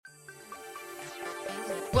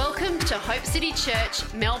Welcome to Hope City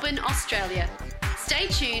Church, Melbourne, Australia. Stay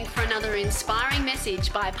tuned for another inspiring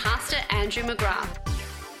message by Pastor Andrew McGrath.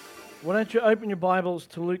 Why don't you open your Bibles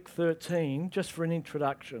to Luke 13, just for an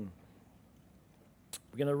introduction.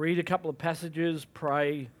 We're going to read a couple of passages,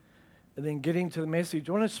 pray, and then get into the message.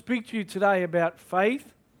 I want to speak to you today about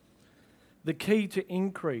faith, the key to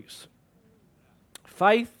increase.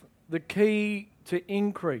 Faith, the key to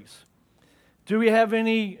increase. Do we have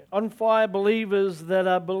any on fire believers that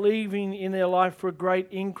are believing in their life for a great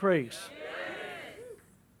increase? Yes.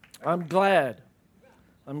 I'm glad.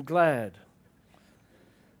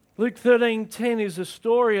 Luke 13:10 is a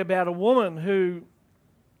story about a woman who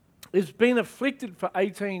has been afflicted for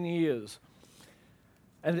 18 years.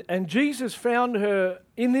 And Jesus found her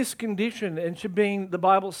in this condition, and she'd been, the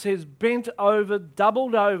Bible says, bent over,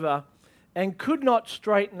 doubled over, and could not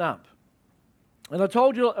straighten up. And I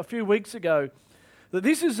told you a few weeks ago that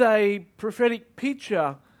this is a prophetic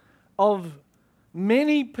picture of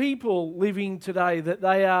many people living today, that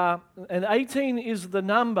they are, and 18 is the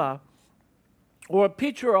number, or a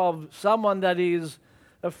picture of someone that is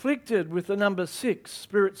afflicted with the number 6,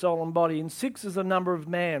 spirit, soul, and body. And 6 is the number of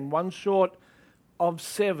man, one short of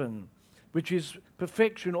 7, which is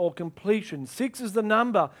perfection or completion. 6 is the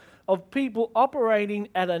number of people operating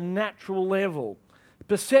at a natural level,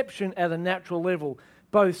 perception at a natural level,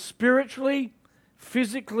 both spiritually,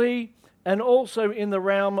 physically, and also in the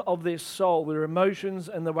realm of their soul, their emotions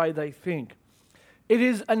and the way they think. It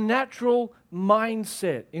is a natural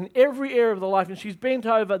mindset in every area of the life. And she's bent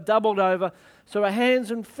over, doubled over, so her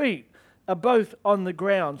hands and feet are both on the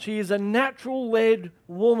ground. She is a natural-led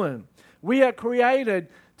woman. We are created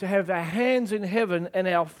to have our hands in heaven and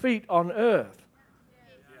our feet on earth,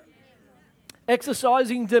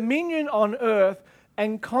 exercising dominion on earth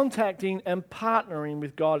and contacting and partnering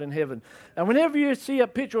with God in heaven. And whenever you see a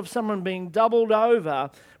picture of someone being doubled over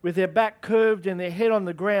with their back curved and their head on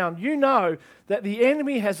the ground, you know that the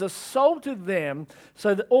enemy has assaulted them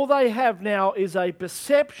so that all they have now is a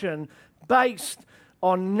perception based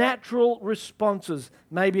on natural responses.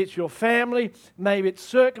 Maybe it's your family, maybe it's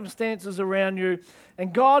circumstances around you,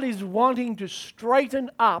 and God is wanting to straighten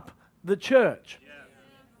up the church.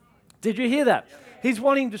 Did you hear that? He's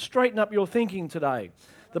wanting to straighten up your thinking today.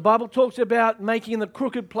 The Bible talks about making the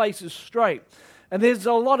crooked places straight. And there's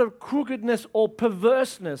a lot of crookedness or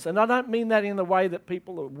perverseness. And I don't mean that in the way that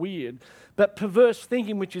people are weird, but perverse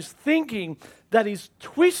thinking, which is thinking that is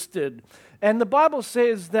twisted. And the Bible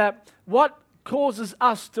says that what causes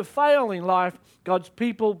us to fail in life, God's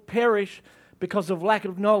people perish because of lack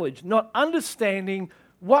of knowledge, not understanding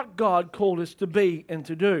what God called us to be and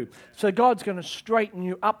to do. So God's going to straighten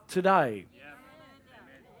you up today.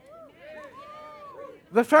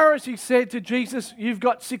 The Pharisees said to Jesus, "You've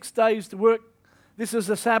got 6 days to work. This is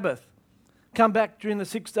the Sabbath. Come back during the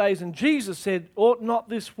 6 days." And Jesus said, "Ought not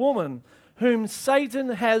this woman, whom Satan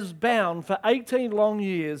has bound for 18 long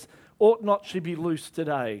years, ought not she be loosed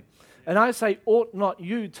today?" And I say, ought not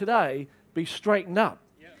you today be straightened up?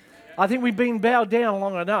 I think we've been bowed down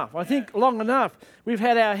long enough. I think long enough we've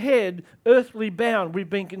had our head earthly bound. We've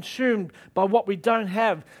been consumed by what we don't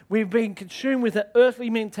have. We've been consumed with an earthly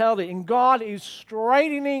mentality. And God is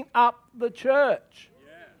straightening up the church.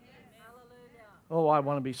 Oh, I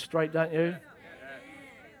want to be straight, don't you?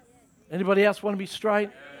 Anybody else want to be straight?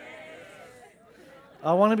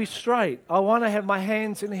 I want to be straight. I want to have my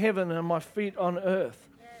hands in heaven and my feet on earth.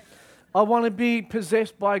 I want to be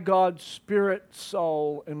possessed by God's spirit,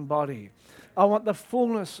 soul, and body. I want the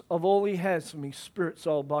fullness of all He has for me, spirit,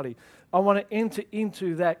 soul, body. I want to enter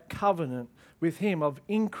into that covenant with Him of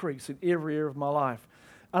increase in every area of my life.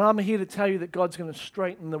 And I'm here to tell you that God's going to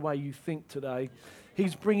straighten the way you think today.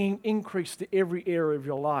 He's bringing increase to every area of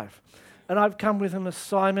your life. And I've come with an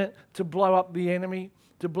assignment to blow up the enemy,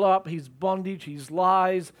 to blow up his bondage, his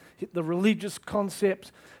lies, the religious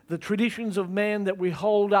concepts, the traditions of man that we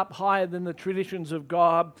hold up higher than the traditions of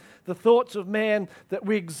God, the thoughts of man that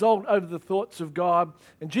we exalt over the thoughts of God.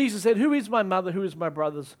 And Jesus said, "Who is my mother? Who is my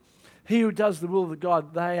brothers? He who does the will of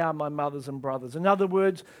God, they are my mothers and brothers." In other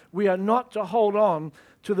words, we are not to hold on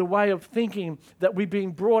to the way of thinking that we've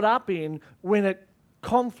been brought up in when it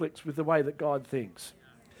conflicts with the way that God thinks.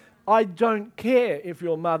 I don't care if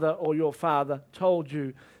your mother or your father told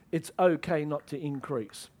you it's okay not to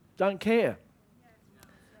increase. Don't care.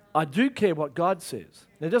 I do care what God says.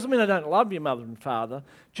 Now, it doesn't mean I don't love your mother and father.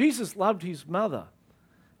 Jesus loved his mother.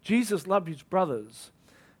 Jesus loved his brothers.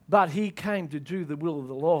 But he came to do the will of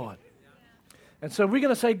the Lord. And so we're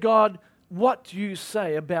going to say, "God, what do you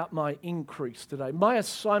say about my increase today?" My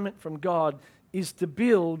assignment from God is to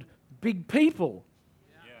build big people.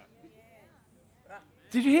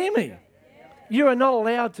 Did you hear me? You are not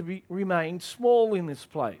allowed to remain small in this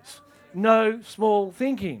place. No small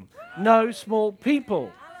thinking. No small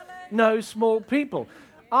people. No small people.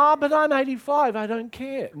 But I'm 85. I don't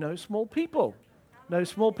care. No small people. No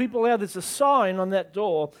small people allowed. There's a sign on that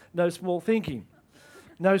door. No small thinking.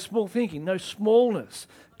 No small thinking. No smallness.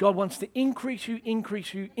 God wants to increase you,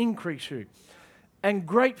 increase you, increase you. And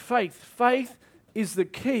great faith. Faith is the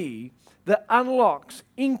key that unlocks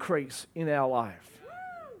increase in our life.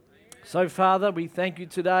 So, Father, we thank you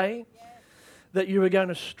today that you are going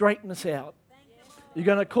to straighten us out. You're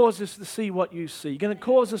going to cause us to see what you see. You're going to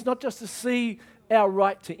cause us not just to see our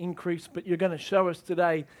right to increase, but you're going to show us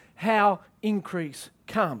today how increase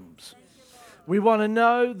comes. We want to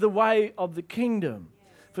know the way of the kingdom.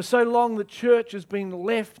 For so long, the church has been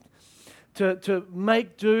left to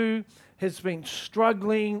make do, has been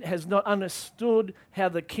struggling, has not understood how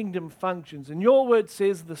the kingdom functions. And your word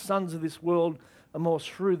says the sons of this world are more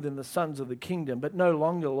shrewd than the sons of the kingdom. But no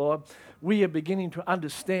longer, Lord, we are beginning to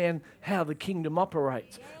understand how the kingdom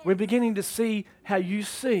operates. We're beginning to see how you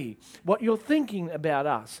see, what you're thinking about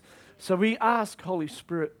us. So we ask, Holy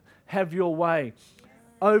Spirit, have your way.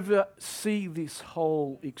 Oversee this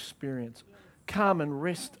whole experience. Come and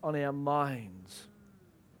rest on our minds.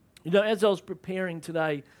 You know, as I was preparing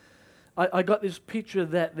today, I got this picture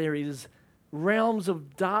that there is realms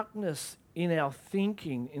of darkness in our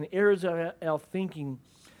thinking, in areas of our thinking.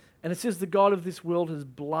 And it says the God of this world has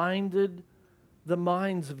blinded the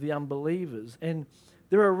minds of the unbelievers. And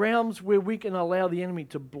there are realms where we can allow the enemy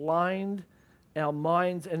to blind our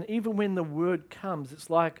minds. And even when the word comes, it's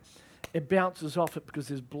like it bounces off it because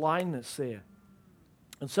there's blindness there.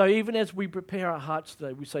 And so even as we prepare our hearts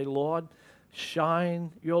today, we say, Lord,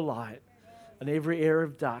 shine your light in every area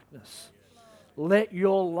of darkness. Let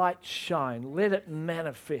your light shine. Let it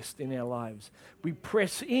manifest in our lives. We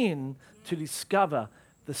press in to discover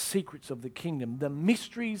the secrets of the kingdom, the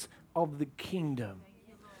mysteries of the kingdom.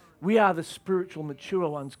 We are the spiritual mature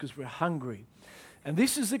ones because we're hungry. And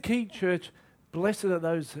this is the key, church. Blessed are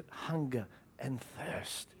those that hunger and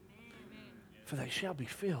thirst, for they shall be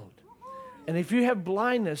filled. And if you have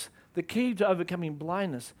blindness, the key to overcoming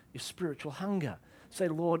blindness is spiritual hunger. Say,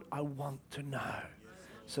 Lord, I want to know.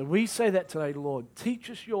 So we say that today, Lord, teach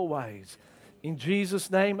us your ways. In Jesus'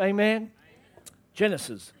 name, amen.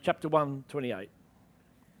 Genesis chapter 1:28.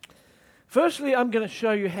 Firstly, I'm going to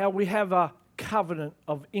show you how we have a covenant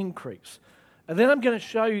of increase. And then I'm going to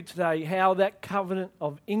show you today how that covenant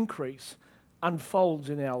of increase unfolds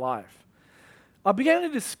in our life. I began to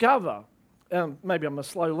discover, maybe I'm a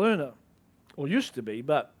slow learner, or used to be,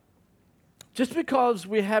 but just because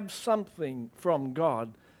we have something from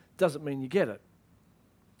God doesn't mean you get it.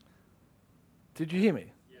 Did you hear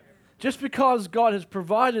me? Yeah. Just because God has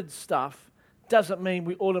provided stuff doesn't mean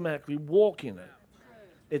we automatically walk in it.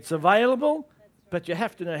 It's available, but you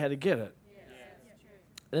have to know how to get it.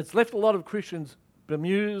 And it's left a lot of Christians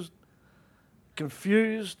bemused,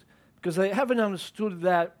 confused, because they haven't understood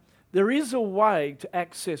that there is a way to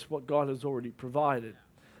access what God has already provided.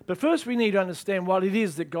 But first we need to understand what it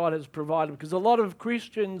is that God has provided, because a lot of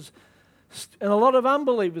Christians and a lot of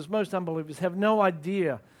unbelievers, most unbelievers, have no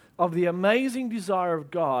idea of the amazing desire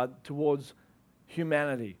of God towards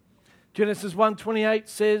humanity. Genesis 1:28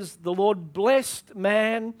 says, the Lord blessed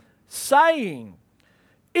man, saying,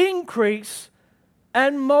 increase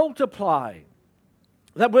and multiply.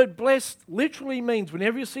 That word blessed literally means,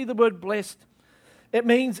 whenever you see the word blessed, it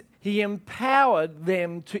means he empowered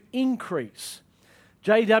them to increase.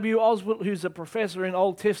 J.W. Oswalt, who's a professor in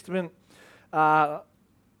Old Testament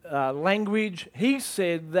language, he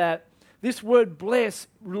said that this word bless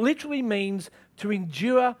literally means to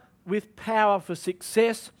endure with power for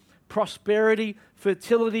success, prosperity,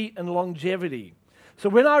 fertility, and longevity. So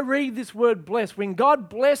when I read this word bless, when God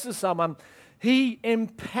blesses someone, he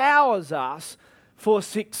empowers us for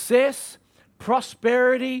success,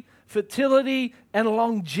 prosperity, fertility, and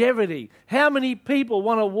longevity. How many people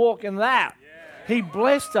want to walk in that? Yeah. He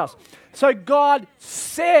blessed us. So God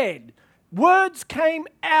said, words came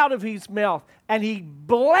out of his mouth, and he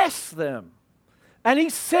blessed them. And he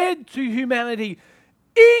said to humanity,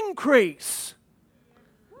 increase,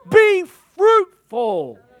 be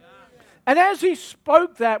fruitful. And as he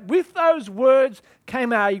spoke that, with those words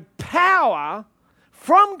came a power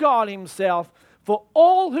from God himself for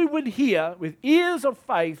all who would hear with ears of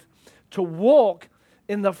faith to walk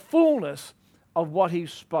in the fullness of what he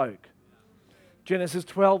spoke. Genesis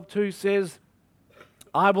 12:2 says,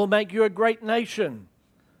 I will make you a great nation.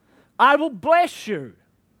 I will bless you,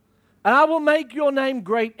 and I will make your name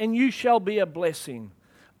great, and you shall be a blessing.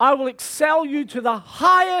 I will excel you to the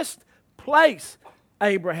highest place,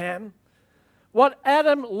 Abraham. What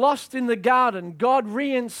Adam lost in the garden, God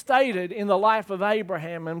reinstated in the life of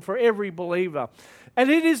Abraham and for every believer. And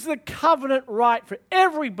it is the covenant right for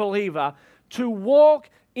every believer to walk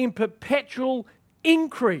in perpetual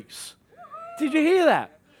increase. Did you hear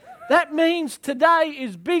that? That means today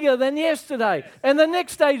is bigger than yesterday, and the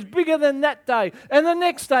next day is bigger than that day, and the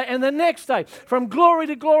next day, and the next day. From glory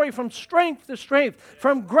to glory, from strength to strength,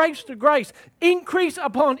 from grace to grace. Increase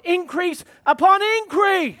upon increase upon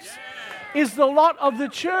increase is the lot of the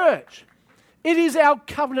church. It is our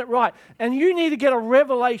covenant right. And you need to get a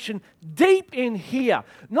revelation deep in here,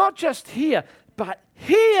 not just here, but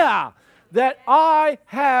here, that I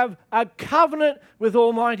have a covenant with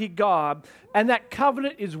Almighty God, and that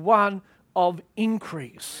covenant is one of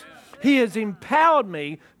increase. He has empowered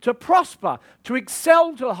me to prosper, to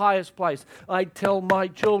excel to the highest place. I tell my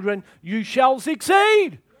children, you shall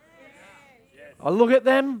succeed. I look at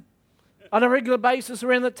them on a regular basis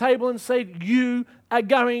around the table and say, you are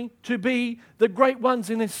going to be the great ones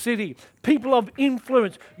in this city, people of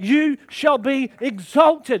influence. You shall be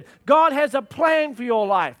exalted. God has a plan for your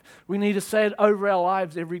life. We need to say it over our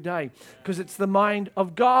lives every day because it's the mind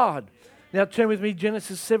of God. Now turn with me,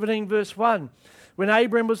 Genesis 17 verse 1. When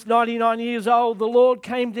Abraham was 99 years old, the Lord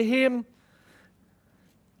came to him.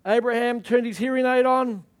 Abraham turned his hearing aid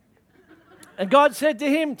on, and God said to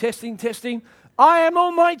him, testing, I am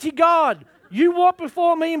Almighty God. You walk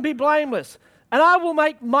before me and be blameless, and I will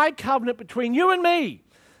make my covenant between you and me,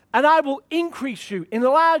 and I will increase you,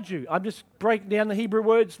 enlarge you. I'm just breaking down the Hebrew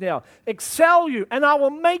words now. Excel you, and I will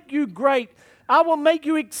make you great. I will make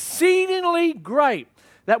you exceedingly great.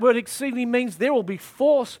 That word exceedingly means there will be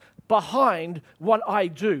force behind what I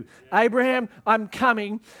do. Abraham, I'm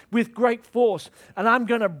coming with great force, and I'm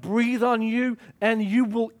going to breathe on you, and you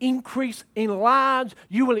will increase, enlarge,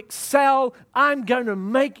 you will excel. I'm going to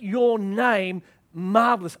make your name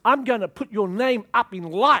marvelous. I'm going to put your name up in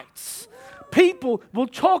lights. People will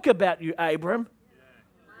talk about you, Abram.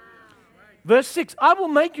 Verse 6, I will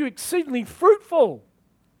make you exceedingly fruitful.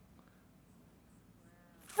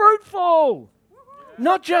 Fruitful.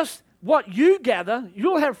 Not just what you gather,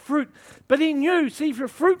 you'll have fruit. But in you, see, if you're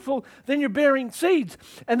fruitful, then you're bearing seeds.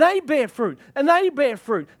 And they bear fruit, and they bear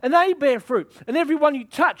fruit, and they bear fruit. And everyone you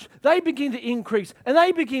touch, they begin to increase, and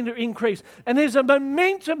they begin to increase. And there's a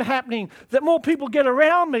momentum happening that more people get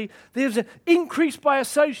around me. There's an increase by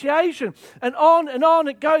association. And on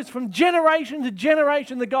it goes from generation to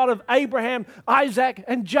generation, the God of Abraham, Isaac,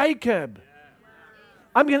 and Jacob.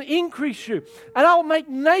 I'm going to increase you, and I'll make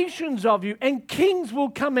nations of you, and kings will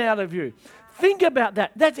come out of you. Think about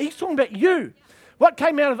that. He's talking about you. What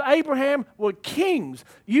came out of Abraham were kings.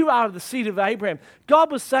 You are the seed of Abraham.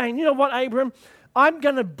 God was saying, you know what, Abraham? I'm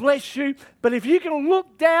going to bless you, but if you can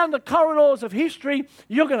look down the corridors of history,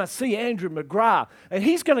 you're going to see Andrew McGrath, and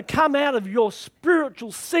he's going to come out of your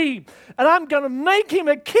spiritual seed, and I'm going to make him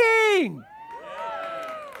a king.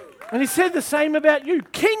 And he said the same about you.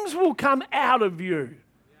 Kings will come out of you.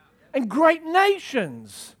 And great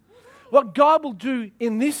nations. What God will do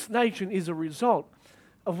in this nation is a result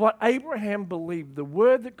of what Abraham believed, the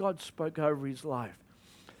word that God spoke over his life.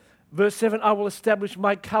 Verse 7, I will establish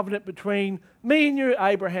my covenant between me and you,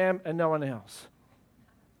 Abraham, and no one else.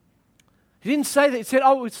 He didn't say that. He said,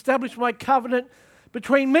 I will establish my covenant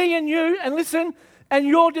between me and you, and listen, and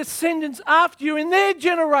your descendants after you in their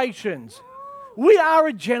generations. We are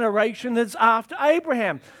a generation that's after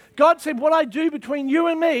Abraham. God said, what I do between you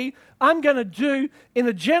and me, I'm going to do in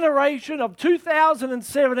the generation of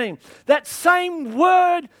 2017. That same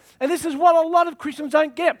word, and this is what a lot of Christians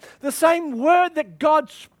don't get, the same word that God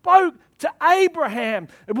spoke to Abraham,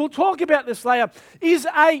 and we'll talk about this later, is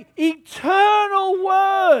an eternal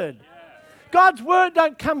word. God's word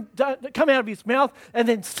don't come out of his mouth and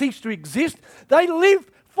then cease to exist. They live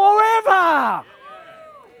forever.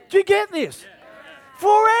 Do you get this?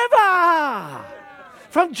 Forever.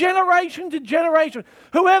 From generation to generation.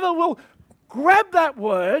 Whoever will grab that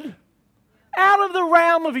word out of the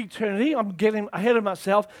realm of eternity, I'm getting ahead of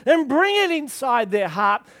myself, and bring it inside their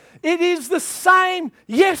heart, it is the same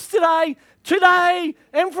yesterday, today,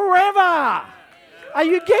 and forever. Are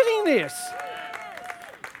you getting this?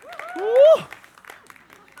 Woo.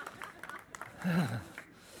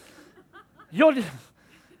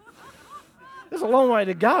 There's a long way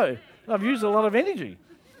to go. I've used a lot of energy.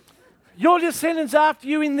 Your descendants after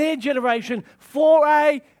you in their generation for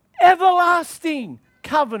a everlasting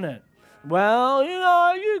covenant. Well,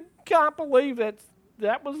 you can't believe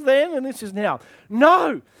that was then and this is now.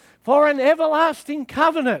 No, for an everlasting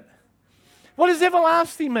covenant. What does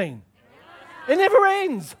everlasting mean? It never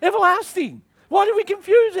ends. Everlasting. Why do we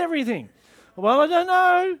confuse everything? Well, I don't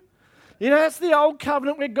know. You know, that's the old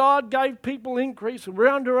covenant where God gave people increase. We're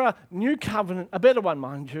under a new covenant, a better one,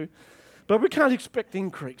 mind you. But we can't expect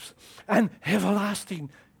increase. An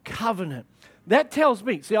everlasting covenant. That tells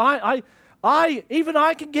me, see, I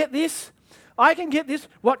can get this. I can get this.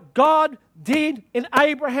 What God did in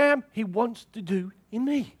Abraham, He wants to do in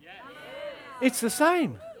me. It's the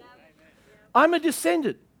same. I'm a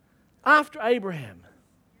descendant after Abraham.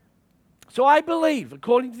 So I believe,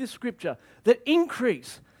 according to this scripture, that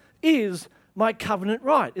increase is my covenant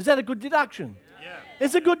right. Is that a good deduction? Yeah.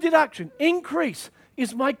 It's a good deduction. Increase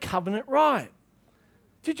is my covenant right.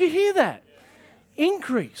 Did you hear that? Yeah.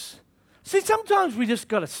 Increase. See, sometimes we just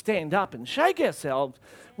got to stand up and shake ourselves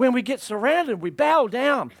when we get surrounded. We bow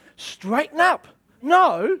down. Straighten up.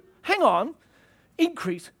 No, hang on.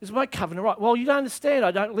 Increase is my covenant right. Well, you don't understand.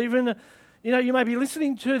 I don't live in a, you may be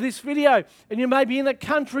listening to this video and you may be in a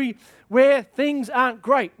country where things aren't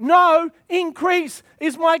great. No, increase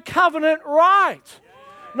is my covenant right.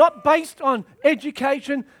 Not based on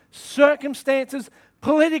education, circumstances,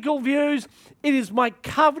 political views. It is my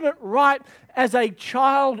covenant right as a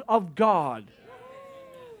child of God.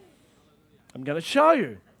 I'm going to show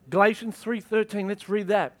you. Galatians 3:13, let's read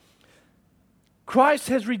that. Christ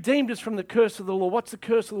has redeemed us from the curse of the law. What's the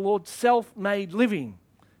curse of the law? Self-made living.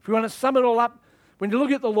 If you want to sum it all up, when you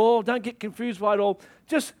look at the law, don't get confused by it all.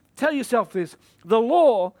 Just tell yourself this. The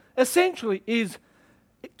law essentially is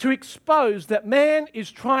to expose that man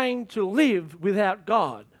is trying to live without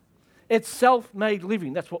God. It's self-made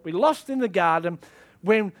living. That's what we lost in the garden.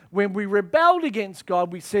 When we rebelled against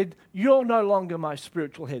God, we said, you're no longer my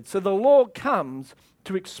spiritual head. So the law comes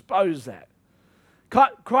to expose that.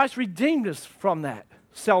 Christ redeemed us from that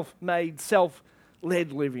self-made,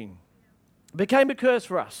 self-led living. It became a curse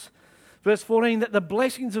for us. Verse 14, that the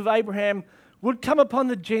blessings of Abraham would come upon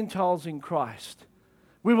the Gentiles in Christ.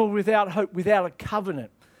 We were without hope, without a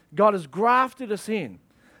covenant. God has grafted us in,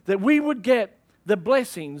 that we would get the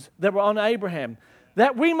blessings that were on Abraham,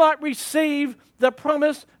 that we might receive the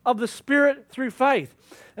promise of the Spirit through faith.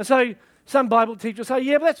 And so some Bible teachers say,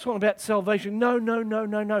 yeah, but that's all about salvation.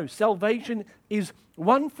 No. Salvation is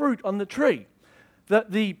one fruit on the tree.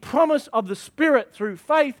 The promise of the Spirit through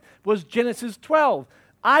faith was Genesis 12.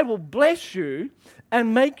 I will bless you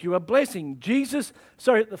and make you a blessing.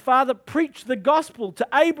 The Father preached the gospel to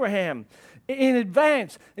Abraham in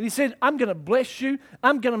advance. And He said, I'm going to bless you.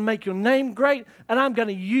 I'm going to make your name great. And I'm going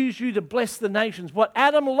to use you to bless the nations. What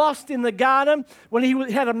Adam lost in the garden when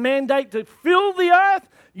he had a mandate to fill the earth,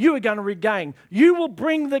 you are going to regain. You will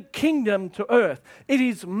bring the kingdom to earth. It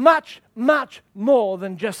is much, much more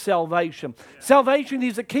than just salvation. Yeah. Salvation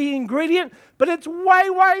is a key ingredient, but it's way,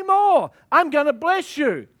 way more. I'm going to bless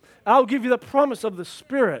you. I'll give you the promise of the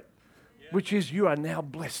Spirit, which is you are now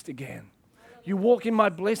blessed again. You walk in my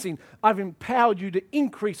blessing. I've empowered you to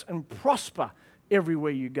increase and prosper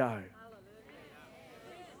everywhere you go.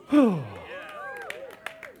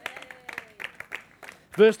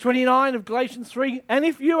 Verse 29 of Galatians 3, and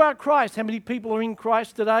if you are Christ, how many people are in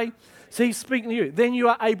Christ today? See, He's speaking to you. Then you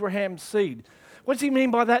are Abraham's seed. What does He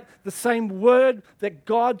mean by that? The same word that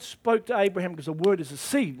God spoke to Abraham, because a word is a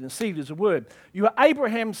seed, and a seed is a word. You are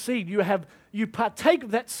Abraham's seed. You partake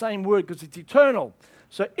of that same word because it's eternal.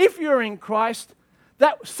 So if you're in Christ,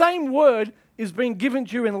 that same word is being given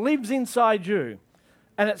to you and lives inside you.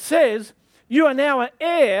 And it says, you are now an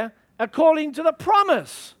heir according to the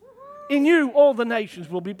promise. In you, all the nations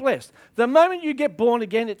will be blessed. The moment you get born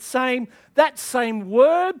again, it's saying that same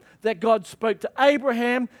word that God spoke to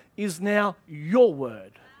Abraham is now your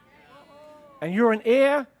word. And you're an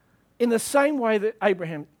heir in the same way that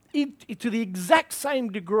Abraham, to the exact same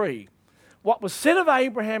degree. What was said of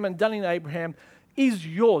Abraham and done in Abraham is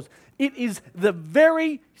yours. It is the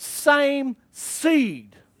very same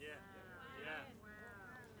seed.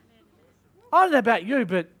 I don't know about you,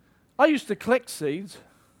 but I used to collect seeds.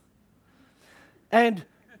 And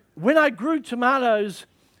when I grew tomatoes,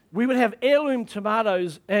 we would have heirloom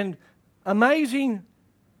tomatoes and amazing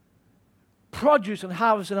produce and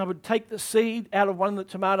harvest. And I would take the seed out of one of the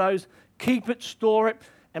tomatoes, keep it, store it,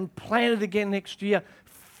 and plant it again next year,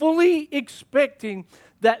 fully expecting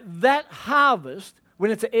that harvest,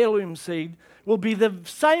 when it's an heirloom seed, will be the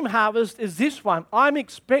same harvest as this one. I'm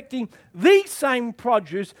expecting the same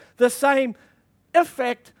produce, the same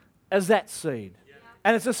effect as that seed.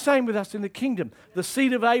 And it's the same with us in the kingdom. The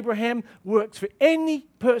seed of Abraham works for any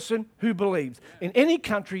person who believes, in any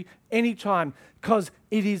country, any time, because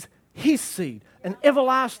it is His seed, an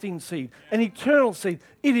everlasting seed, an eternal seed.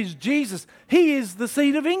 It is Jesus. He is the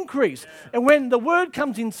seed of increase. And when the word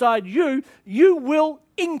comes inside you, you will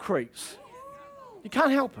increase. You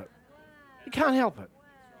can't help it. You can't help it.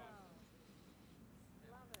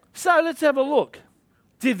 So let's have a look.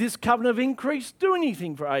 Did this covenant of increase do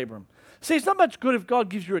anything for Abram? See, it's not much good if God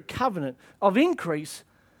gives you a covenant of increase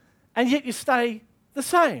and yet you stay the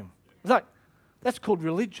same. It's like, that's called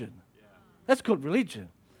religion. That's called religion.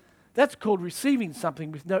 That's called receiving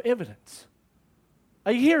something with no evidence.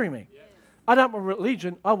 Are you hearing me? I don't want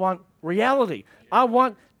religion, I want reality. I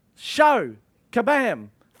want show, kabam,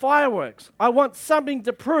 fireworks. I want something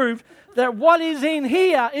to prove that what is in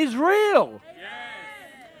here is real.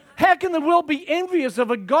 How can the world be envious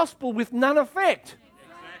of a gospel with none effect?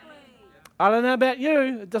 I don't know about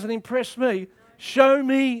you, it doesn't impress me. Show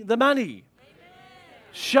me the money.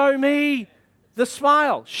 Show me the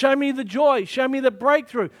smile. Show me the joy. Show me the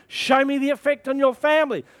breakthrough. Show me the effect on your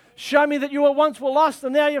family. Show me that you were once lost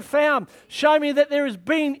and now you're found. Show me that there has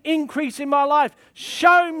been increase in my life.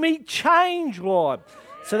 Show me change, Lord.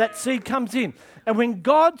 So that seed comes in. And when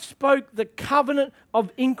God spoke the covenant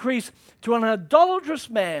of increase to an idolatrous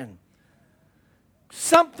man,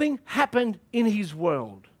 something happened in his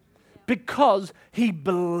world because he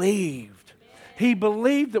believed. He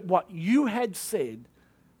believed that what you had said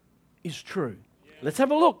is true. Let's have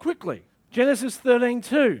a look quickly. Genesis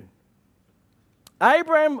 13:2.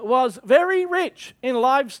 Abraham was very rich in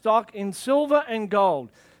livestock, in silver and gold.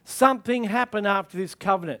 Something happened after this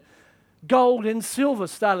covenant. Gold and silver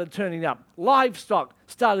started turning up. Livestock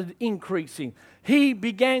started increasing. He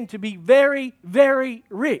began to be very, very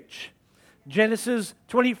rich. Genesis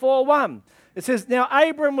 24:1. It says, now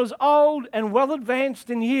Abram was old and well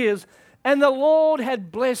advanced in years, and the Lord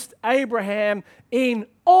had blessed Abraham in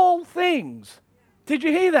all things. Did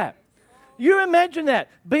you hear that? You imagine that,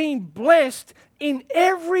 being blessed in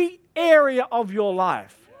every area of your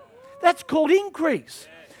life. That's called increase.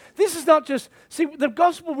 This is not just, see, the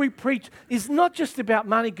gospel we preach is not just about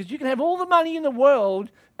money, because you can have all the money in the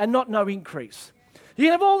world and not no increase. You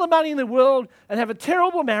can have all the money in the world and have a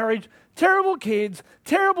terrible marriage, terrible kids,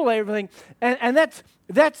 terrible everything, and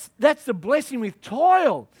that's the blessing with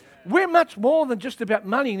toil. We're much more than just about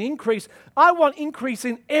money and increase. I want increase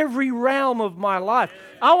in every realm of my life.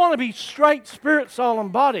 I want to be straight spirit, soul,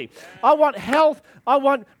 and body. I want health. I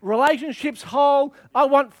want relationships whole. I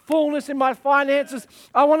want fullness in my finances.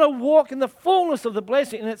 I want to walk in the fullness of the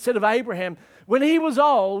blessing. And it said of Abraham, when he was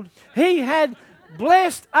old, he had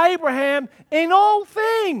blessed Abraham in all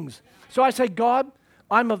things. So I say, God,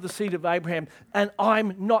 I'm of the seed of Abraham, and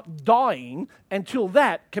I'm not dying until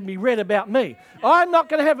that can be read about me. I'm not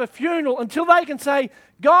going to have a funeral until they can say,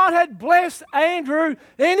 God had blessed Andrew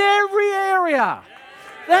in every area.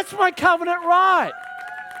 That's my covenant right.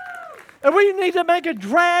 And we need to make a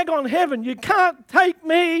drag on heaven. You can't take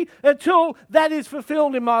me until that is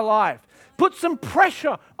fulfilled in my life. Put some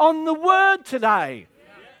pressure on the word today.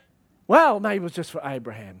 Well, maybe it was just for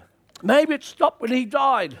Abraham. Maybe it stopped when he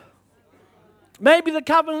died. Maybe the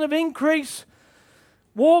covenant of increase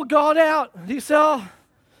wore God out. He said, oh,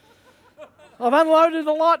 I've unloaded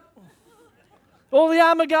a lot. All the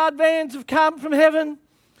armor guard vans have come from heaven.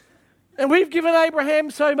 And we've given Abraham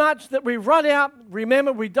so much that we've run out.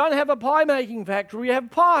 Remember, we don't have a pie making factory. We have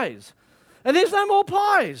pies. And there's no more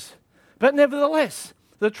pies. But nevertheless,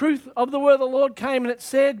 the truth of the word of the Lord came, and it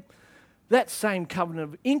said that same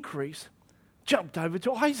covenant of increase jumped over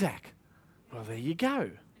to Isaac. Well, there you go.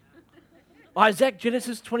 Isaac,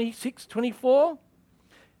 Genesis 26:24.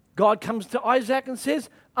 God comes to Isaac and says,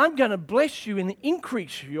 I'm going to bless you and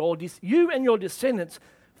increase you and your descendants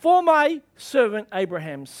for my servant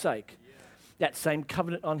Abraham's sake. That same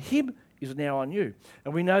covenant on him is now on you.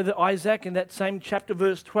 And we know that Isaac, in that same chapter,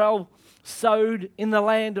 verse 12, sowed in the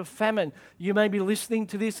land of famine. You may be listening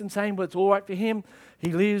to this and saying, well, it's all right for him.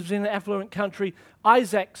 He lives in an affluent country.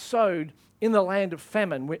 Isaac sowed in the land of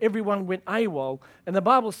famine, where everyone went AWOL. And the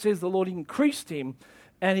Bible says the Lord increased him,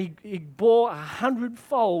 and he bore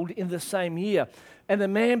 100-fold in the same year. And the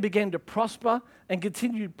man began to prosper and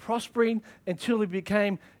continued prospering until he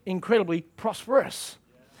became incredibly prosperous.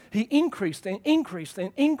 He increased and increased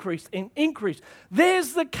and increased and increased.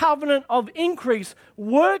 There's the covenant of increase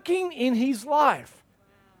working in his life.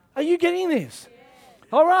 Are you getting this?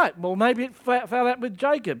 All right, well, maybe it fell out with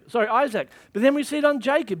Isaac. But then we see it on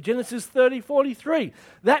Jacob, Genesis 30:43.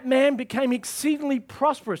 That man became exceedingly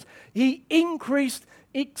prosperous. He increased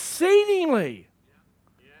exceedingly.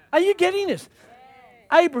 Are you getting this?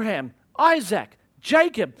 Abraham, Isaac,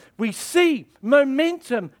 Jacob, we see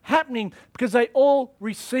momentum happening because they all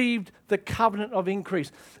received the covenant of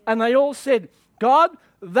increase. And they all said, God,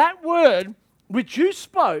 that word which you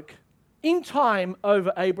spoke in time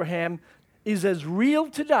over Abraham is as real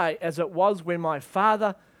today as it was when my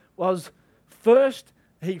father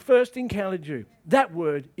he first encountered you. That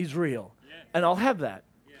word is real. And I'll have that.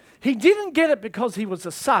 He didn't get it because he was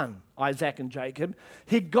a son, Isaac and Jacob.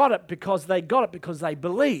 He got it because they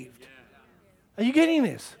believed. Are you getting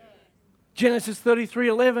this? Genesis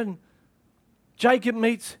 33:11. Jacob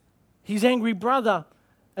meets his angry brother,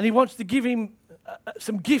 and he wants to give him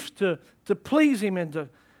some gifts to please him and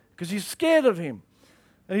because he's scared of him.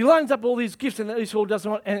 And he lines up all these gifts, and Esau doesn't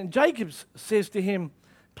want. And Jacob says to him,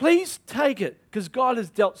 "Please take it, because God has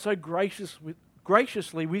dealt so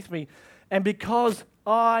graciously with me, and because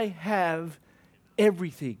I have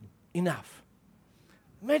everything enough."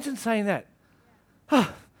 Imagine saying that.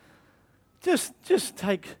 Just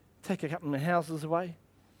take a couple of my houses away.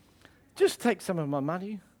 Just take some of my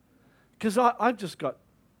money, because I've just got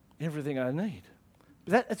everything I need.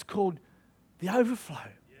 That's called the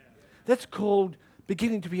overflow. That's called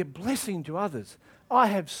beginning to be a blessing to others. I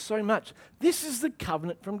have so much. This is the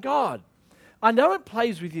covenant from God. I know it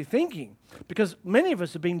plays with your thinking, because many of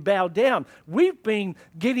us have been bowed down. We've been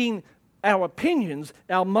getting our opinions,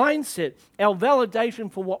 our mindset, our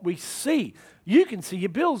validation for what we see. You can see your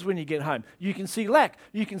bills when you get home. You can see lack.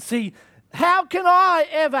 You can see, how can I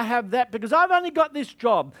ever have that? Because I've only got this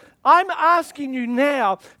job. I'm asking you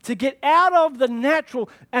now to get out of the natural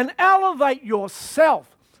and elevate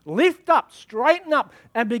yourself. Lift up, straighten up,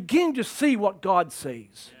 and begin to see what God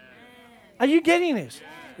sees. Are you getting this?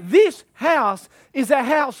 This house is a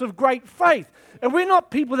house of great faith. And we're not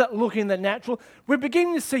people that look in the natural. We're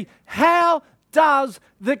beginning to see, how does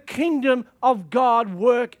the kingdom of God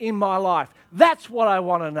work in my life? That's what I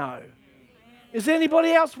want to know. Is there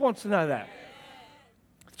anybody else wants to know that?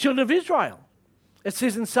 Children of Israel. It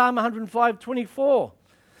says in Psalm 105:24,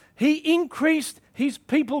 He increased His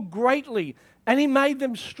people greatly, and He made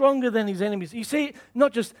them stronger than His enemies. You see,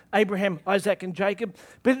 not just Abraham, Isaac, and Jacob,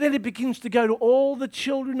 but then it begins to go to all the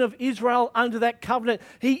children of Israel under that covenant.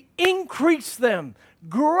 He increased them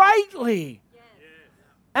greatly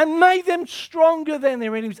and made them stronger than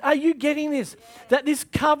their enemies. Are you getting this? That this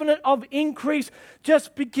covenant of increase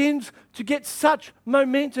just begins to get such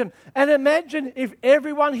momentum. And imagine if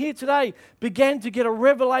everyone here today began to get a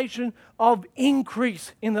revelation of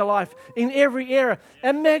increase in their life, in every area.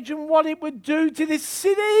 Imagine what it would do to this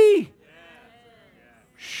city.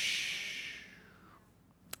 Shh.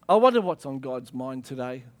 I wonder what's on God's mind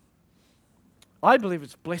today. I believe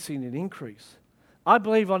it's blessing and increase. I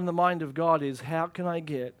believe on the mind of God is, how can I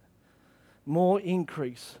get more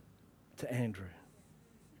increase to Andrew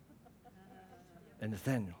and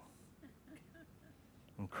Nathaniel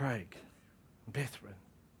and Craig and Bethran?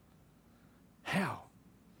 How?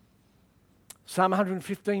 Psalm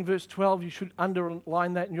 115 verse 12, you should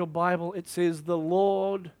underline that in your Bible. It says, the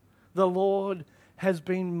Lord has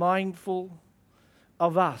been mindful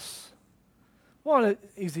of us. What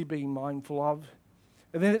is He being mindful of?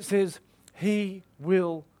 And then it says, He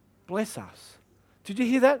will bless us. Did you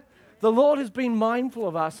hear that? The Lord has been mindful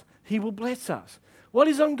of us. He will bless us. What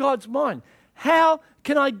is on God's mind? How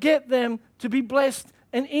can I get them to be blessed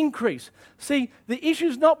and increase? See, the issue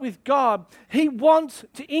is not with God. He wants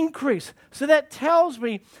to increase. So that tells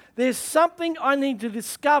me there's something I need to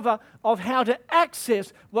discover of how to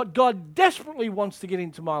access what God desperately wants to get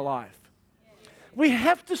into my life. We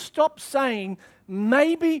have to stop saying,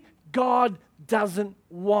 maybe God doesn't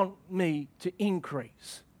want me to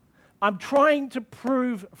increase. I'm trying to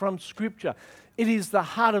prove from Scripture it is the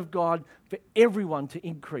heart of God for everyone to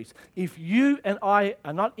increase. If you and I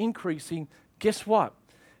are not increasing, guess what?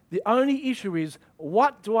 The only issue is,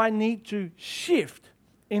 what do I need to shift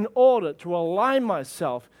in order to align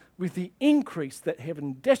myself with the increase that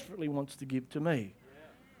heaven desperately wants to give to me?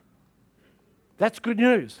 That's good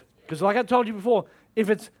news. Because like I told you before, if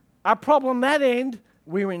it's a problem that end,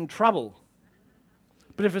 we're in trouble.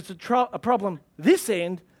 But if it's a problem this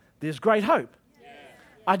end, there's great hope. Yeah.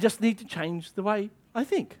 I just need to change the way I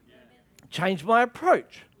think. Yeah. Change my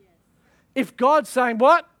approach. Yeah. If God's saying,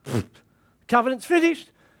 what? Covenant's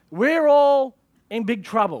finished, we're all in big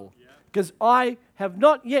trouble. Because I have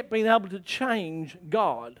not yet been able to change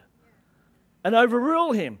God and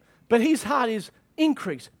overrule Him. But His heart is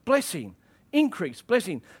increase, blessing, increase,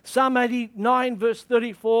 blessing. Psalm 89 verse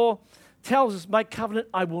 34 tells us, my covenant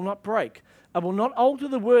I will not break. I will not alter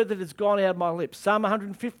the word that has gone out of my lips. Psalm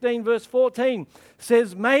 115 verse 14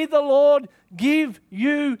 says, may the Lord give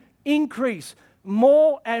you increase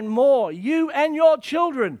more and more, you and your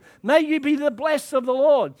children. May you be the blessed of the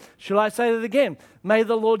Lord. Shall I say that again? May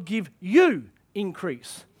the Lord give you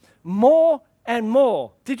increase more and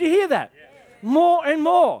more. Did you hear that? Yeah. More and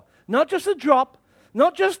more. Not just a drop,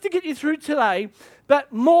 not just to get you through today,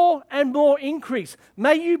 but more and more increase.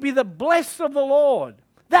 May you be the blessed of the Lord.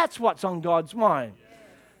 That's what's on God's mind.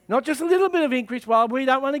 Not just a little bit of increase. Well, we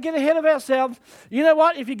don't want to get ahead of ourselves. You know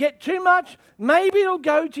what? If you get too much, maybe it'll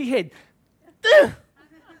go to your head.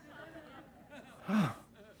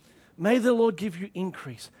 May the Lord give you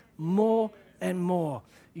increase more and more.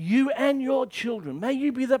 You and your children. May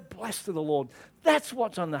you be the blessed of the Lord. That's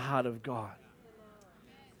what's on the heart of God.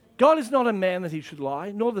 God is not a man that he should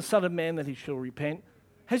lie, nor the son of man that he shall repent.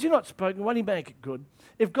 Has he not spoken? Won't he make it good?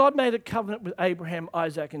 If God made a covenant with Abraham,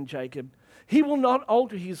 Isaac, and Jacob, he will not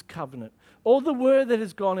alter his covenant or the word that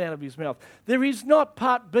has gone out of his mouth. There is not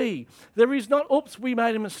part B. There is not, oops, we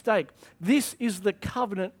made a mistake. This is the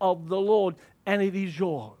covenant of the Lord, and it is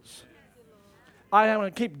yours. I am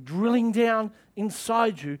going to keep drilling down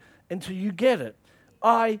inside you until you get it.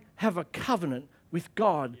 I have a covenant with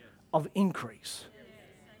God of increase.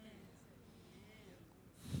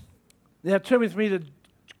 Now turn with me to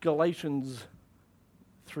Galatians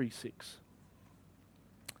 3:6.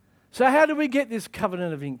 So how do we get this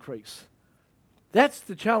covenant of increase? That's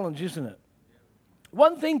the challenge, isn't it?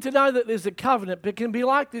 One thing to know that there's a covenant, but it can be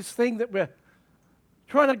like this thing that we're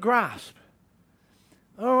trying to grasp.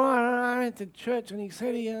 All right, I went to church and he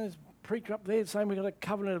said, there's a preacher up there saying we've got a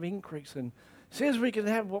covenant of increase and says we can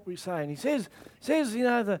have what we say. And he says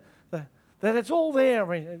that it's all there.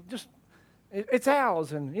 I mean, it's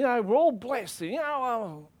ours and, we're all blessed.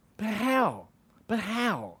 And, but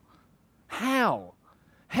how?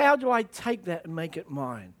 How do I take that and make it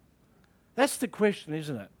mine? That's the question,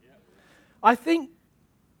 isn't it? Yeah. I think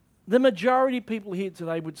the majority of people here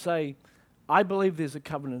today would say, I believe there's a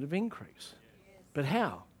covenant of increase. Yes. But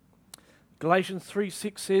how? Galatians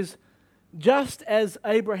 3:6 says, just as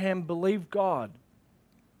Abraham believed God,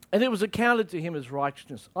 and it was accounted to him as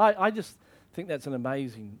righteousness. I just think that's an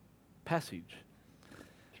amazing passage.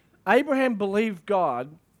 Abraham believed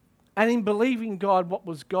God, and in believing God, what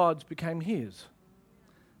was God's became his.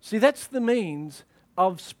 See, that's the means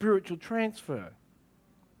of spiritual transfer.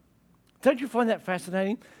 Don't you find that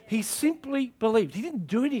fascinating? He simply believed. He didn't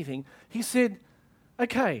do anything. He said,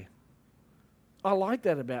 okay, I like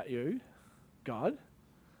that about you, God.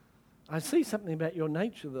 I see something about your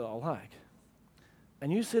nature that I like.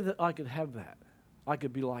 And you said that I could have that. I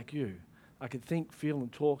could be like you. I could think, feel,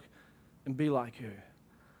 and talk and be like you.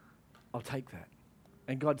 I'll take that.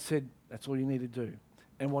 And God said, that's all you need to do.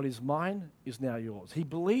 And what is mine is now yours. He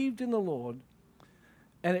believed in the Lord,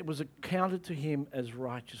 and it was accounted to him as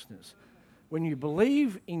righteousness. When you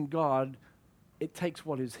believe in God, it takes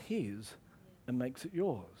what is his and makes it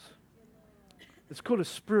yours. It's called a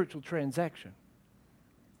spiritual transaction.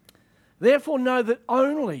 Therefore know that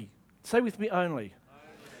only, say with me, only.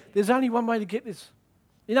 There's only one way to get this.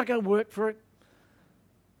 You're not going to work for it.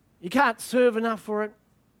 You can't serve enough for it.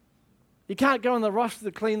 You can't go on the roster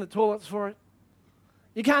to clean the toilets for it.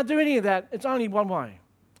 You can't do any of that. It's only one way.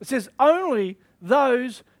 It says, only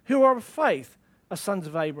those who are of faith are sons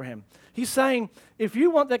of Abraham. He's saying, if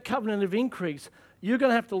you want that covenant of increase, you're going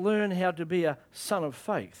to have to learn how to be a son of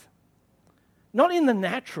faith. Not in the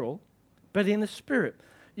natural, but in the spirit.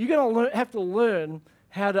 You're going to have to learn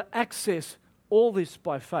how to access all this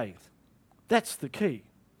by faith. That's the key.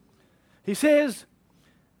 He says,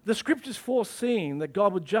 the scriptures foreseeing that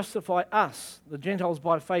God would justify us, the Gentiles,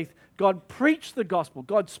 by faith. God preached the gospel.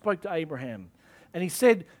 God spoke to Abraham. And he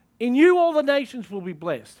said, in you all the nations will be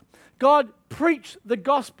blessed. God preached the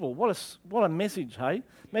gospel. What a message, hey?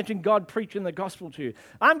 Imagine God preaching the gospel to you.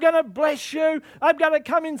 I'm going to bless you. I'm going to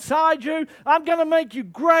come inside you. I'm going to make you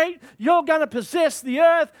great. You're going to possess the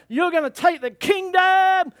earth. You're going to take the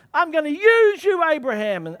kingdom. I'm going to use you,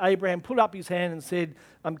 Abraham. And Abraham put up his hand and said,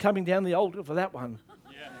 I'm coming down the altar for that one.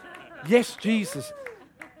 Yes, Jesus.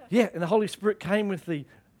 Yeah, and the Holy Spirit came with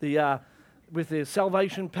the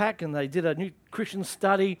salvation pack, and they did a new Christian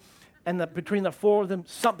study, and between the four of them,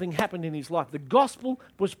 something happened in his life. The gospel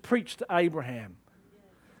was preached to Abraham.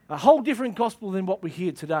 A whole different gospel than what we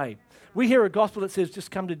hear today. We hear a gospel that says, just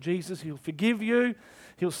come to Jesus, he'll forgive you,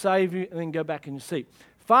 he'll save you, and then go back in your seat.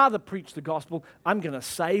 Father preached the gospel, I'm going to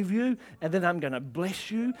save you, and then I'm going to bless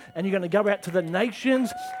you, and you're going to go out to the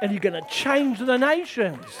nations, and you're going to change the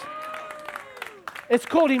nations. It's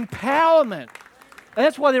called empowerment. And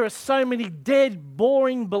that's why there are so many dead,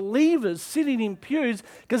 boring believers sitting in pews,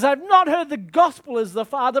 because they've not heard the gospel as the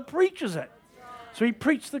Father preaches it. So he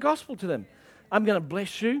preached the gospel to them. I'm going to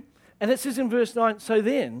bless you. And it says in verse 9, so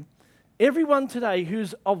then, everyone today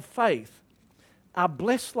who's of faith are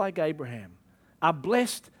blessed like Abraham, are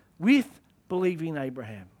blessed with believing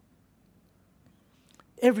Abraham.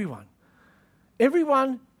 Everyone.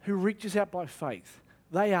 Everyone who reaches out by faith,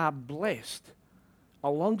 they are blessed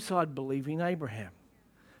alongside believing Abraham.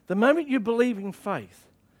 The moment you believe in faith,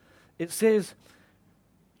 it says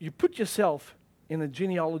you put yourself in the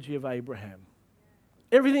genealogy of Abraham.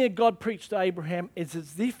 Everything that God preached to Abraham is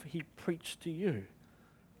as if he preached to you.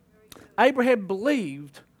 Abraham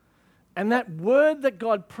believed, and that word that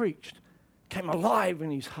God preached came alive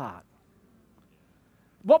in his heart.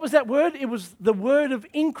 What was that word? It was the word of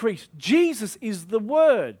increase. Jesus is the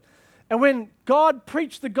word. And when God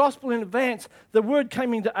preached the gospel in advance, the word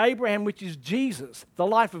came into Abraham, which is Jesus, the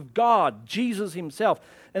life of God, Jesus himself.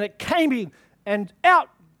 And it came in and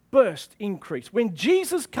outburst increase. When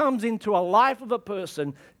Jesus comes into a life of a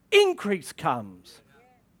person, increase comes.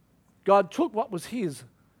 God took what was his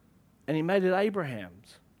and he made it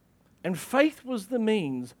Abraham's. And faith was the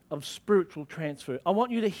means of spiritual transfer. I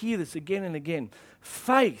want you to hear this again and again.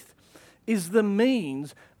 Faith is the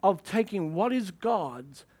means of taking what is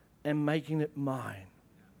God's and making it mine.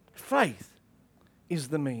 Faith is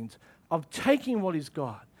the means of taking what is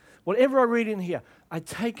God. Whatever I read in here, I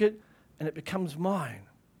take it and it becomes mine.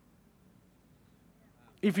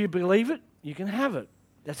 If you believe it, you can have it.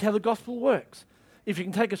 That's how the gospel works. If you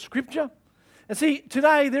can take a scripture, and see,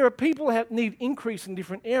 today there are people that need increase in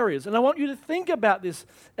different areas. And I want you to think about this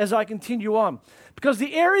as I continue on. Because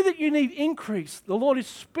the area that you need increase, the Lord is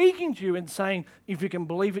speaking to you and saying, if you can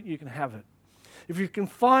believe it, you can have it. If you can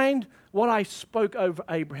find what I spoke over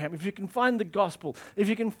Abraham, if you can find the gospel, if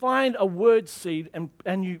you can find a word seed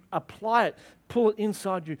and you apply it, pull it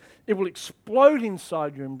inside you, it will explode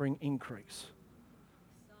inside you and bring increase.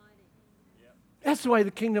 That's the way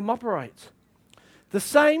the kingdom operates. The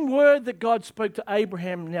same word that God spoke to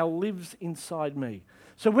Abraham now lives inside me.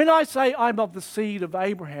 So when I say I'm of the seed of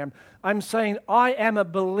Abraham, I'm saying I am a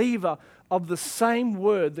believer of the same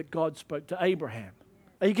word that God spoke to Abraham.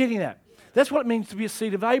 Are you getting that? That's what it means to be a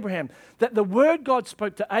seed of Abraham. That the word God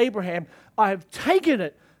spoke to Abraham, I have taken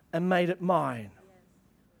it and made it mine.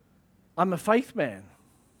 I'm a faith man.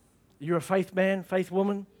 You're a faith man, faith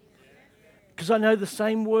woman? Because I know the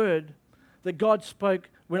same word that God spoke,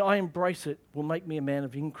 when I embrace it, will make me a man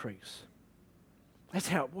of increase. That's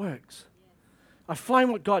how it works. I find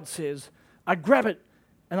what God says, I grab it,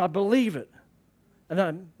 and I believe it, and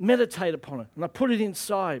I meditate upon it, and I put it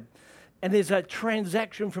inside, and there's a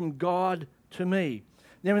transaction from God to me.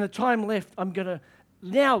 Now, in the time left, I'm going to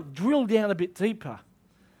now drill down a bit deeper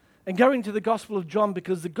and go into the Gospel of John,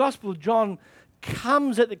 because the Gospel of John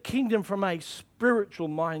comes at the kingdom from a spiritual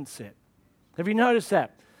mindset. Have you noticed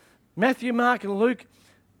that? Matthew, Mark, and Luke,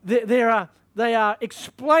 they are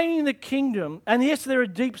explaining the kingdom, and yes, there are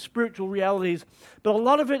deep spiritual realities, but a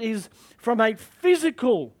lot of it is from a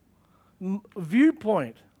physical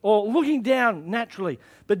viewpoint, or looking down naturally.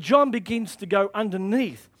 But John begins to go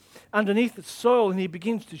underneath the soil, and he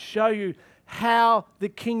begins to show you how the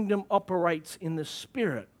kingdom operates in the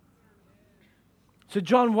spirit. So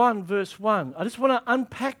John 1, verse 1. I just want to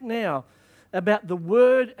unpack now about the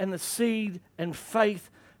word and the seed and faith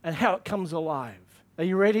and how it comes alive. Are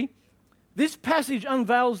you ready? This passage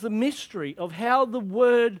unveils the mystery of how the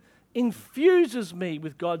word infuses me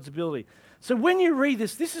with God's ability. So when you read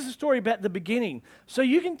this is a story about the beginning. So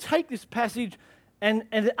you can take this passage and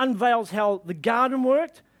it unveils how the garden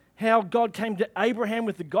worked, how God came to Abraham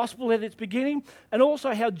with the gospel at its beginning, and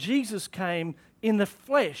also how Jesus came in the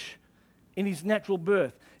flesh in his natural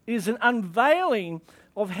birth. It is an unveiling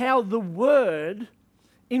of how the word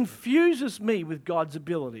infuses me with God's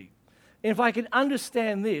ability. And if I can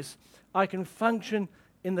understand this, I can function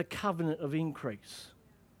in the covenant of increase.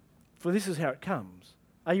 For this is how it comes.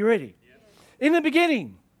 Are you ready? Yeah. In the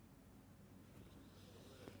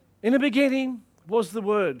beginning was the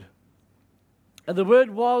Word. And the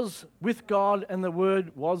Word was with God, and the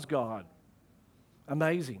Word was God.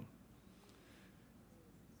 Amazing.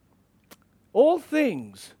 All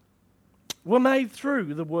things were made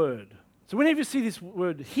through the Word. So whenever you see this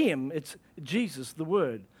word him, it's Jesus, the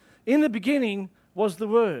Word. In the beginning was the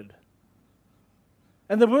Word.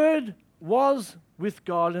 And the Word was with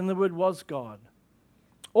God, and the Word was God.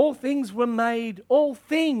 All things were made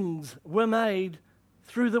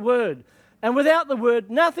through the Word. And without the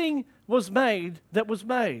Word, nothing was made that was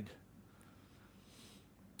made.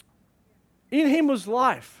 In him was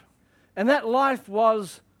life, and that life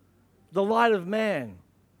was the light of man.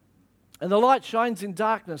 And the light shines in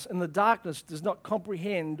darkness, and the darkness does not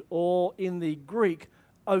comprehend, or in the Greek,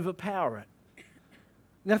 overpower it.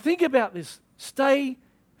 Now think about this. Stay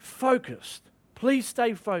focused. Please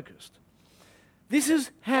stay focused. This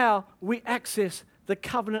is how we access the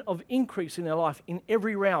covenant of increase in our life in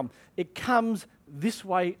every realm. It comes this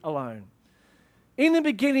way alone. In the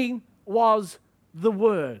beginning was the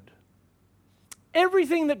Word.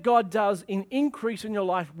 Everything that God does in increase in your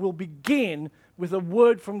life will begin with a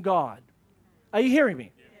word from God. Are you hearing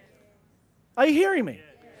me? Are you hearing me?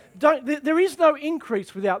 There is no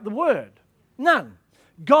increase without the word. None.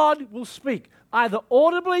 God will speak, either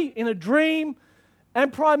audibly in a dream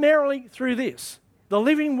and primarily through this, the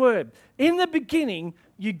living word. In the beginning,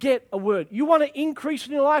 you get a word. You want to increase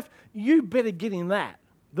in your life? You better get in that,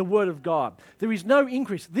 the word of God. There is no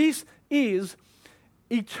increase. This is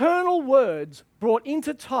eternal words brought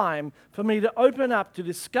into time for me to open up to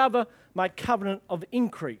discover my covenant of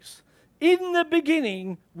increase. In the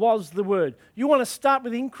beginning was the word. You want to start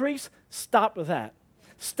with increase? Start with that.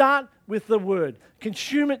 Start with the word.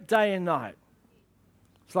 Consume it day and night.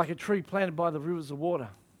 It's like a tree planted by the rivers of water.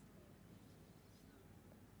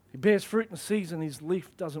 He bears fruit in season, his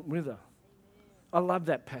leaf doesn't wither. I love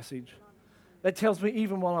that passage. That tells me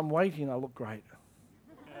even while I'm waiting, I look great.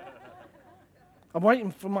 I'm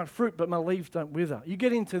waiting for my fruit, but my leaves don't wither. You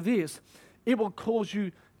get into this, it will cause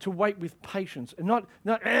you to wait with patience. And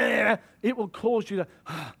it will cause you to,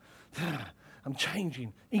 I'm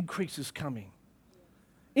changing. Increase is coming.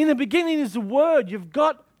 In the beginning is the word. You've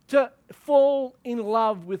got to fall in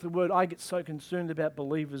love with the word. I get so concerned about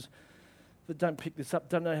believers that don't pick this up,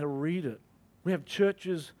 don't know how to read it. We have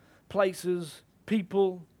churches, places,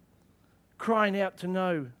 people crying out to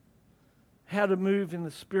know how to move in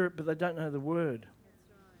the Spirit, but they don't know the word.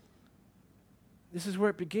 This is where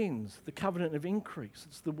it begins, the covenant of increase.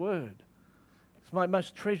 It's the word. It's my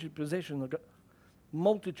most treasured possession. I've got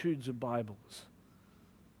multitudes of Bibles.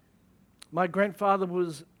 My grandfather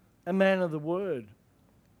was a man of the word.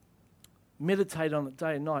 Meditate on it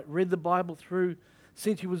day and night. Read the Bible through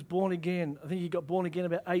since he was born again. I think he got born again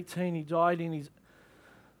about 18. He died in his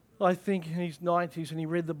 90s, and he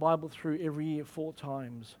read the Bible through every year 4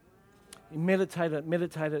 times. He meditated,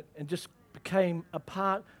 and just became a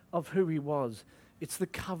part of who he was. It's the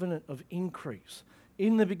covenant of increase.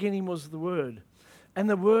 In the beginning was the Word, and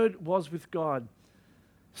the Word was with God.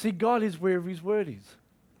 See, God is wherever his Word is.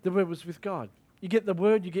 The Word was with God. You get the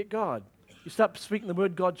Word, you get God. You start speaking the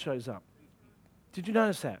Word, God shows up. Did you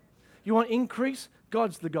notice that? You want increase?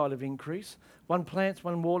 God's the God of increase. One plants,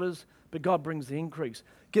 one waters, but God brings the increase.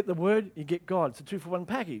 Get the Word, you get God. It's a 2-for-1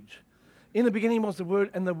 package. In the beginning was the Word,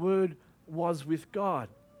 and the Word was with God.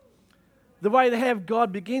 The way to have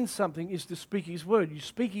God begin something is to speak his word. You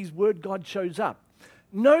speak his word, God shows up.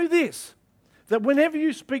 Know this, that whenever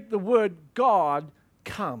you speak the word, God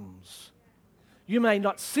comes. You may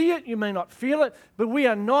not see it, you may not feel it, but we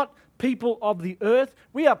are not people of the earth.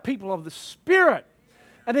 We are people of the Spirit.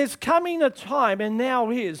 And there's coming a time, and now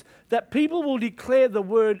is, that people will declare the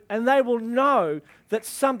word and they will know that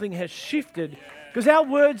something has shifted. Because our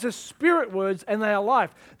words are spirit words and they are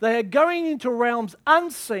life. They are going into realms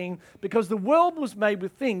unseen because the world was made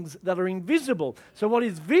with things that are invisible. So what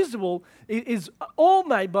is visible is all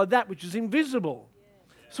made by that which is invisible.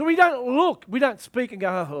 So we don't look, we don't speak and go,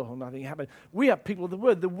 oh, nothing happened. We are people of the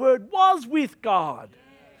Word. The Word was with God.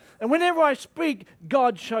 And whenever I speak,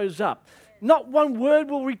 God shows up. Not one word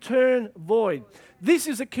will return void. This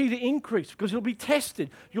is a key to increase because you'll be tested.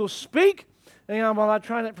 You'll speak. And you know, well, I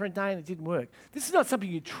tried it for a day and it didn't work. This is not something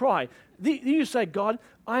you try. You say, God,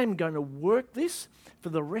 I am going to work this for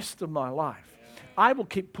the rest of my life. I will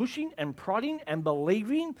keep pushing and prodding and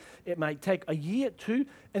believing. It may take a year, 2.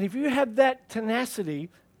 And if you have that tenacity,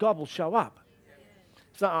 God will show up.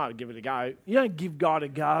 It's not, oh, give it a go. You don't give God a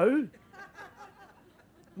go.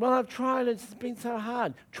 Well, I've tried. It's been so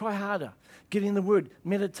hard. Try harder. Get in the Word.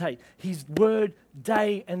 Meditate. His Word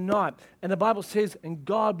day and night. And the Bible says, and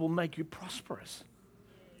God will make you prosperous.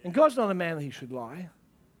 And God's not a man that he should lie.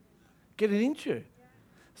 Get it into you.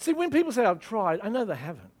 See, when people say, I've tried, I know they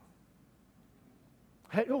haven't.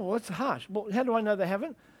 Oh, that's harsh. Well, how do I know they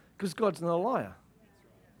haven't? Because God's not a liar.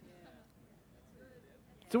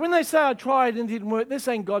 So when they say, I tried and it didn't work, they're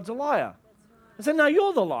saying God's a liar. I say, no,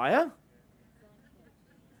 you're the liar.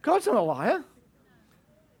 God's not a liar.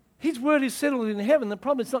 His word is settled in heaven. The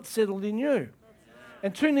problem is it's not settled in you.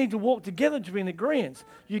 And 2 need to walk together to be in agreement.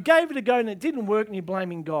 You gave it a go and it didn't work and you're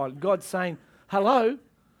blaming God. God's saying, hello,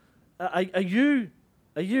 are you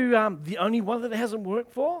the only one that it hasn't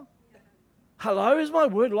worked for? Hello, has my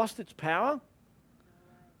word lost its power?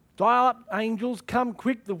 Dial up angels, come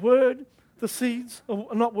quick, the word, the seeds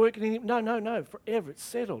are not working anymore. No, forever, it's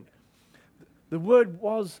settled. The word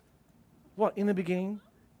was, what, in the beginning?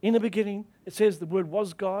 In the beginning, it says the Word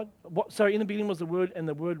was God. In the beginning was the Word, and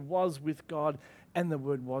the Word was with God, and the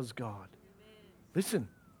Word was God. Amen. Listen,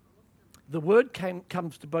 the Word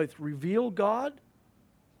comes to both reveal God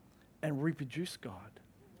and reproduce God.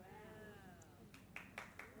 Wow.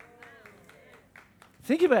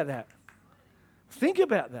 Think about that. Think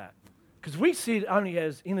about that. Because we see it only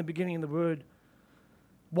as in the beginning the Word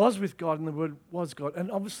was with God and the Word was God. And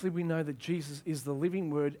obviously we know that Jesus is the living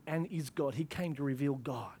Word and is God. He came to reveal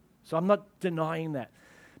God. So I'm not denying that.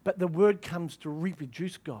 But the Word comes to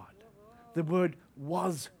reproduce God. The Word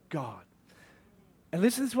was God. And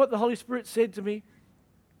listen, this is what the Holy Spirit said to me,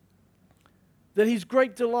 that His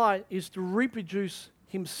great delight is to reproduce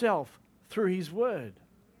Himself through His Word.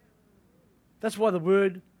 That's why the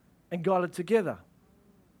Word and God are together.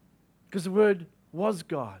 Because the Word was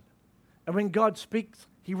God. And when God speaks,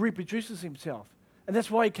 He reproduces Himself. And that's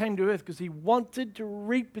why He came to earth, because He wanted to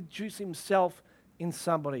reproduce Himself in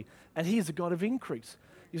somebody. And He is a God of increase.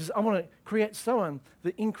 He says, I want to create someone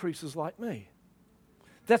that increases like me.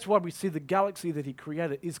 That's why we see the galaxy that He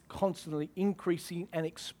created is constantly increasing and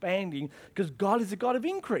expanding, because God is a God of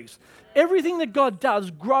increase. Everything that God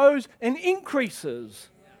does grows and increases.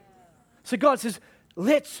 So God says,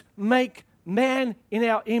 let's make man in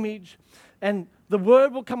our image, and the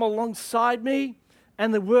Word will come alongside me,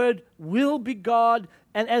 and the Word will be God,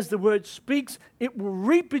 and as the Word speaks, it will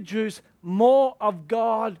reproduce more of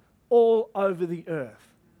God all over the earth.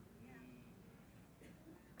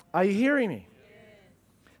 Are you hearing me?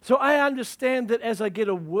 So I understand that as I get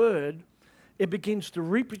a word, it begins to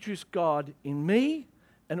reproduce God in me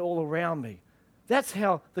and all around me. That's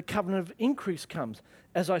how the covenant of increase comes.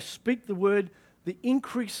 As I speak the word, the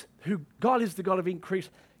increase, who God is the God of increase,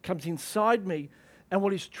 comes inside me, and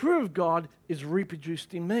what is true of God is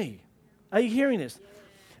reproduced in me. Are you hearing this?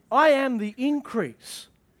 I am the increase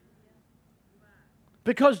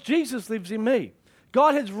because Jesus lives in me.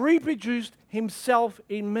 God has reproduced Himself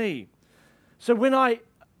in me. So when I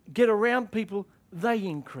get around people, they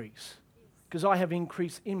increase because I have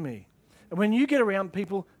increase in me. And when you get around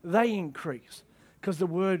people, they increase because the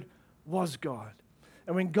Word was God.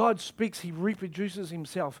 And when God speaks, He reproduces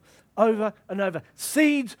Himself over and over.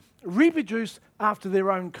 Seeds reproduce after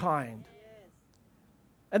their own kind.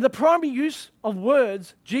 And the primary use of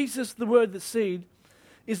words, Jesus, the Word, the seed,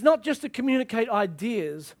 is not just to communicate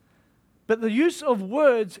ideas, but the use of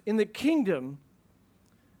words in the kingdom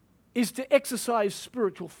is to exercise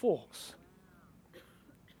spiritual force.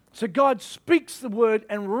 So God speaks the word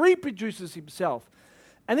and reproduces Himself.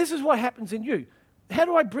 And this is what happens in you. How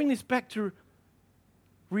do I bring this back to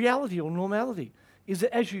reality or normality? Is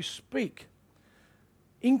that as you speak,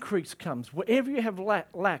 increase comes. Wherever you have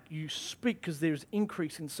lack, you speak because there's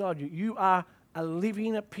increase inside you. You are a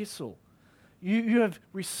living epistle. You have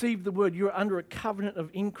received the word. You're under a covenant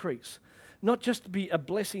of increase. Not just to be a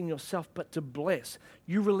blessing yourself, but to bless.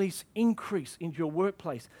 You release increase into your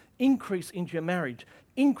workplace, increase into your marriage,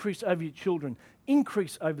 increase over your children,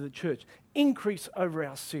 increase over the church, increase over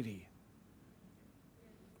our city.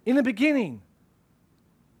 In the beginning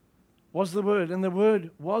was the Word, and the Word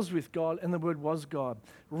was with God, and the Word was God,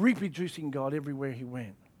 reproducing God everywhere He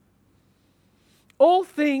went. All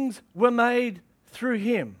things were made through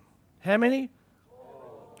Him. How many?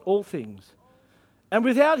 All things. And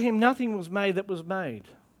without Him, nothing was made that was made.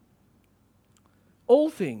 All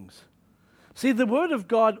things. See, the Word of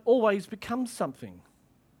God always becomes something.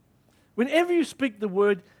 Whenever you speak the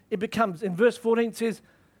Word, it becomes, in verse 14 it says,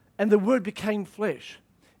 and the Word became flesh.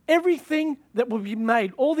 Everything that will be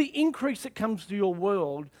made, all the increase that comes to your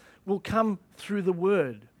world will come through the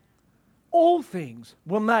Word. All things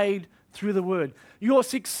were made through the Word. Your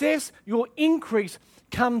success, your increase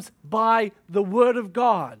comes by the Word of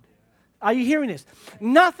God. Are you hearing this?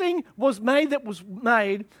 Nothing was made that was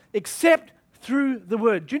made except through the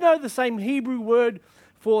Word. Do you know the same Hebrew word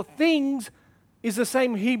for things is the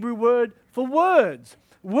same Hebrew word for words?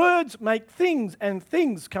 Words make things, and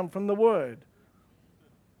things come from the Word.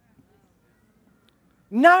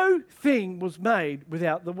 No thing was made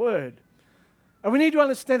without the Word. And we need to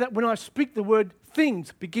understand that when I speak the word,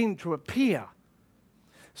 things begin to appear.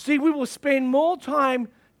 See, we will spend more time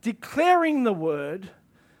declaring the Word,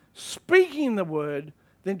 speaking the Word,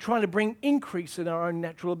 than trying to bring increase in our own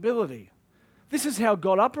natural ability. This is how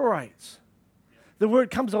God operates. The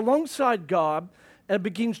Word comes alongside God and it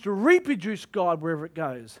begins to reproduce God wherever it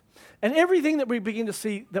goes. And everything that we begin to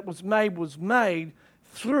see that was made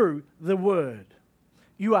through the Word.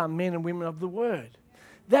 You are men and women of the Word.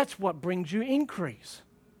 That's what brings you increase.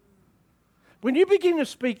 When you begin to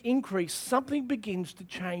speak increase, something begins to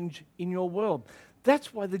change in your world.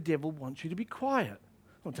 That's why the devil wants you to be quiet.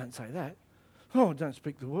 Oh, don't say that. Oh, don't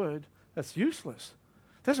speak the word. That's useless.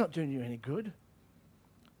 That's not doing you any good.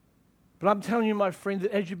 But I'm telling you, my friend,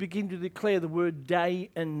 that as you begin to declare the word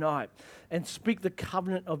day and night and speak the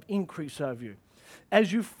covenant of increase over you,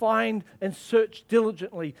 as you find and search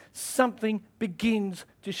diligently, something begins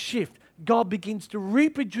to shift. God begins to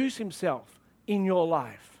reproduce Himself in your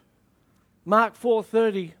life. Mark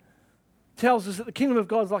 4:30 tells us that the kingdom of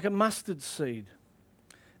God is like a mustard seed.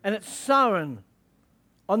 And it's sown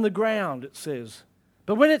on the ground, it says.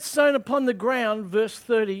 But when it's sown upon the ground, verse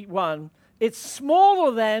 31, it's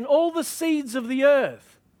smaller than all the seeds of the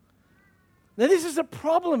earth. Now this is a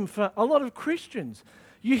problem for a lot of Christians.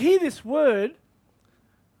 You hear this word,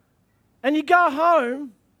 and you go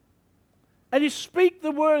home, and you speak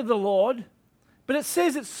the word of the Lord, but it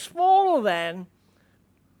says it's smaller than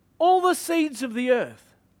all the seeds of the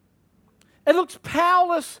earth. It looks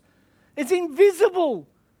powerless. It's invisible.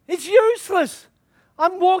 It's useless.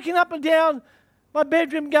 I'm walking up and down my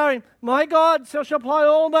bedroom going, my God shall supply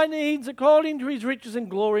all my needs according to his riches and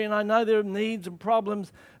glory. And I know there are needs and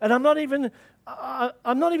problems, and I'm not even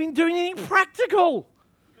doing anything practical.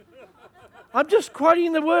 I'm just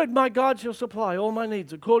quoting the word, my God shall supply all my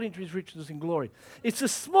needs according to his riches and glory. It's the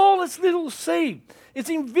smallest little seed. It's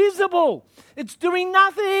invisible. It's doing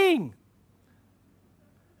nothing.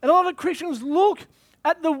 And a lot of Christians look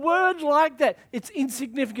at the word like that. It's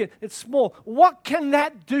insignificant. It's small. What can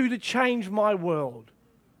that do to change my world?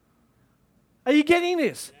 Are you getting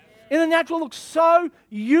this? In the natural, it looks so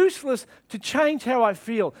useless to change how I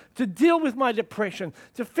feel, to deal with my depression,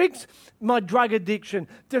 to fix my drug addiction,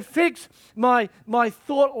 to fix my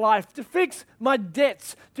thought life, to fix my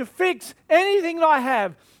debts, to fix anything that I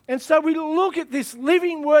have. And so we look at this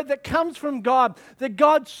living word that comes from God, that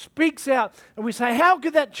God speaks out, and we say, how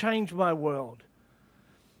could that change my world?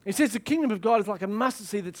 It says the kingdom of God is like a mustard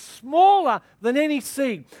seed that's smaller than any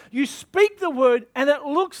seed. You speak the word and it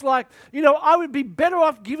looks like, I would be better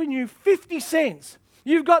off giving you 50 cents.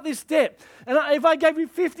 You've got this debt. And if I gave you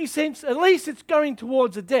 50 cents, at least it's going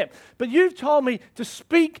towards a debt. But you've told me to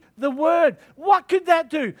speak the word. What could that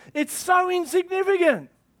do? It's so insignificant.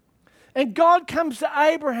 And God comes to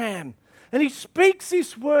Abraham and he speaks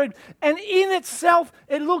this word, and in itself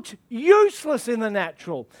it looks useless in the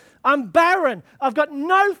natural. I'm barren. I've got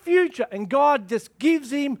no future. And God just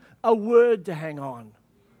gives him a word to hang on.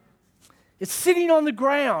 It's sitting on the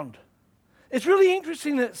ground. It's really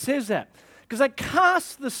interesting that it says that, because they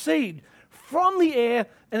cast the seed from the air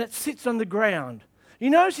and it sits on the ground.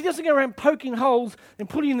 You notice he doesn't go around poking holes and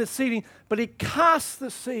putting the seed in, but he casts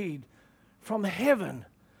the seed from heaven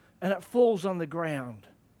and it falls on the ground.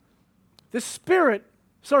 These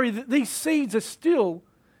seeds are still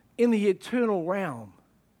in the eternal realm.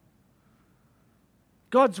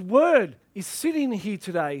 God's word is sitting here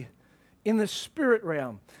today in the spirit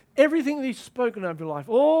realm. Everything that he's spoken over your life,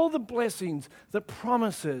 all the blessings, the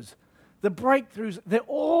promises, the breakthroughs, they're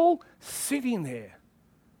all sitting there.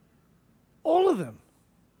 All of them.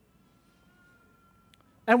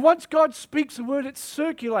 And once God speaks a word, it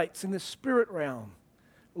circulates in the spirit realm,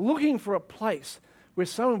 looking for a place where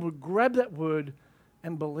someone would grab that word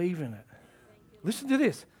and believe in it. Listen to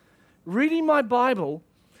this. Reading my Bible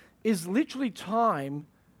is literally time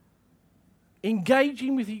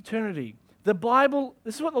engaging with eternity. The Bible,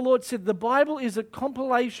 this is what the Lord said, the Bible is a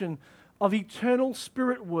compilation of eternal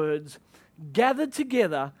spirit words gathered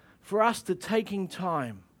together for us to take in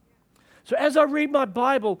time. So as I read my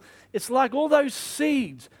Bible, it's like all those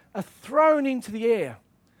seeds are thrown into the air.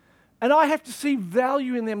 And I have to see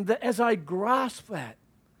value in them as I grasp that.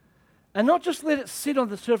 And not just let it sit on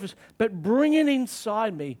the surface, but bring it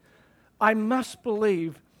inside me. I must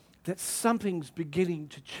believe that something's beginning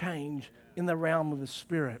to change in the realm of the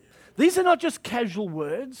Spirit. These are not just casual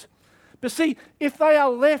words. But see, if they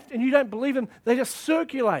are left and you don't believe them, they just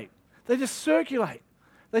circulate. They just circulate.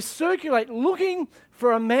 They circulate looking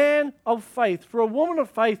for a man of faith, for a woman of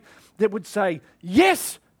faith that would say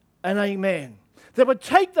yes and amen. That would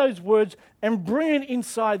take those words and bring it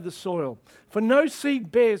inside the soil. For no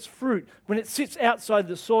seed bears fruit when it sits outside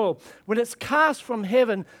the soil, when it's cast from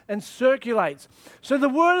heaven and circulates. So the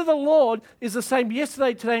word of the Lord is the same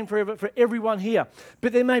yesterday, today, and forever for everyone here.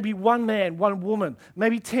 But there may be one man, one woman,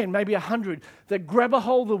 maybe 10, maybe 100 that grab a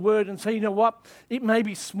hold of the word and say, you know what, it may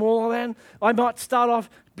be smaller than. I might start off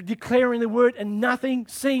declaring the word and nothing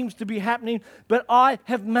seems to be happening, but I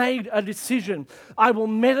have made a decision. I will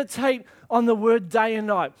meditate on the word day and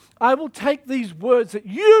night. I will take these words that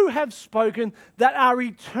you have spoken that are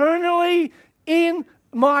eternally in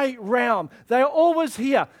my realm. They are always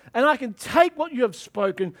here. And I can take what you have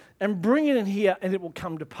spoken and bring it in here and it will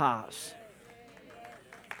come to pass.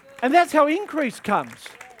 And that's how increase comes.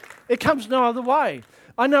 It comes no other way.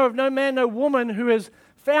 I know of no man, no woman who has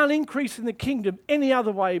found increase in the kingdom any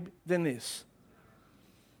other way than this.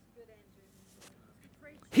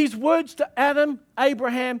 His words to Adam,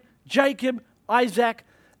 Abraham, Jacob, Isaac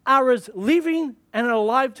are as living and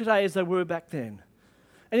alive today as they were back then.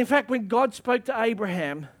 And in fact, when God spoke to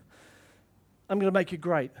Abraham, I'm going to make you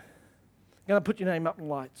great. I'm going to put your name up in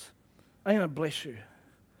lights. I'm going to bless you.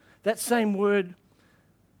 That same word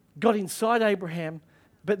got inside Abraham,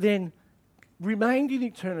 but then remained in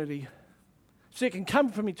eternity. So it can come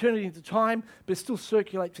from eternity into time, but it still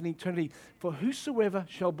circulates in eternity. For whosoever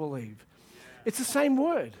shall believe. It's the same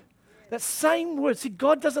word. That same word. See,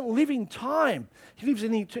 God doesn't live in time. He lives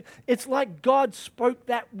in eternity. It's like God spoke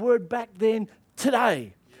that word back then,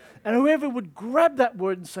 today. And whoever would grab that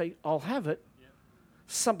word and say, I'll have it,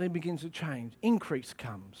 something begins to change. Increase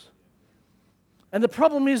comes. And the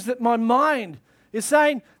problem is that my mind is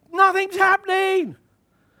saying, nothing's happening.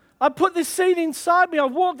 I put this seed inside me.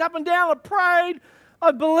 I've walked up and down. I prayed.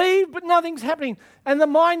 I believe, but nothing's happening. And the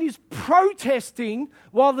mind is protesting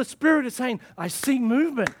while the Spirit is saying, I see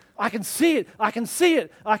movement. I can see it. I can see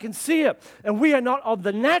it. I can see it. And we are not of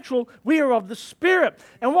the natural. We are of the Spirit.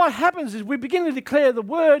 And what happens is we begin to declare the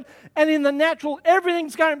word, and in the natural,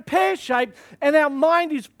 everything's going pear-shaped, and our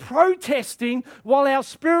mind is protesting while our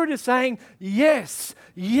spirit is saying, yes,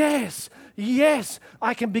 yes, yes.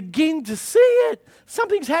 I can begin to see it.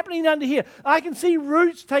 Something's happening under here. I can see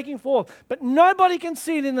roots taking forth, but nobody can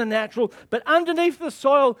see it in the natural. But underneath the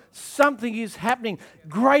soil, something is happening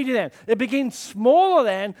greater than. It begins smaller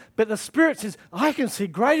than, but the Spirit says, I can see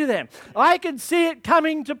greater than. I can see it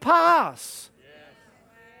coming to pass.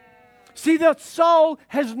 See, the soul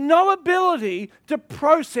has no ability to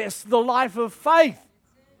process the life of faith.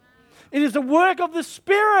 It is a work of the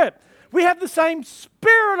Spirit. We have the same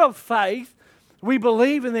spirit of faith. We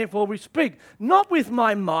believe and therefore we speak. Not with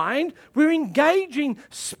my mind. We're engaging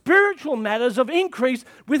spiritual matters of increase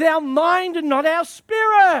with our mind and not our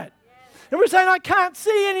spirit. And we're saying, I can't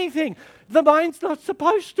see anything. The mind's not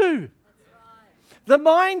supposed to. The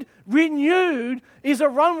mind renewed is a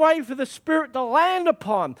runway for the Spirit to land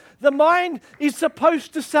upon. The mind is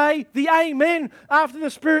supposed to say the amen after the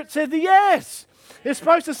Spirit said the yes. It's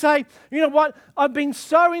supposed to say, you know what, I've been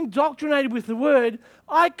so indoctrinated with the word,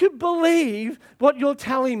 I could believe what you're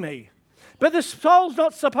telling me. But the soul's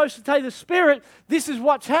not supposed to tell the Spirit, this is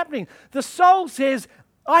what's happening. The soul says,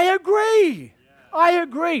 I agree. I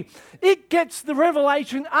agree. It gets the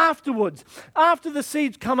revelation afterwards. After the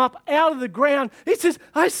seeds come up out of the ground, it says,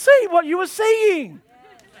 I see what you were seeing.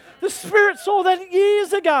 The Spirit saw that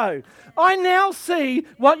years ago. I now see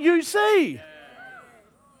what you see.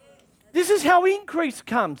 This is how increase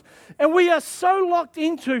comes. And we are so locked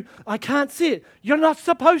into, I can't see it. You're not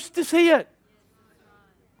supposed to see it.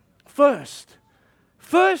 First,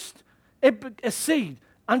 a seed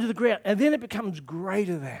under the ground, and then it becomes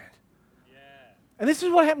greater than. And this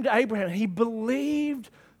is what happened to Abraham. He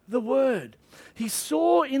believed the word. He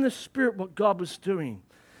saw in the Spirit what God was doing,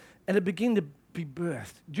 and it began to be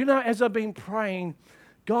birthed. Do you know, as I've been praying,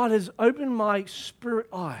 God has opened my spirit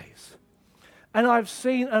eyes. And I've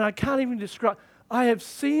seen, and I can't even describe, I have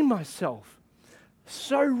seen myself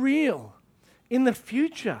so real in the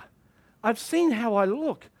future. I've seen how I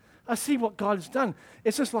look. I see what God has done.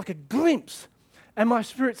 It's just like a glimpse. And my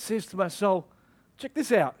spirit says to my soul, check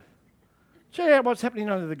this out. Check out what's happening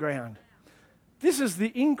under the ground. This is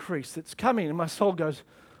the increase that's coming. And my soul goes,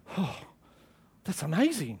 oh, that's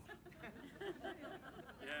amazing.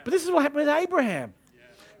 But this is what happened with Abraham.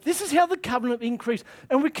 This is how the covenant increased.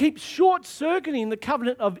 And we keep short-circuiting the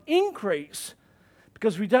covenant of increase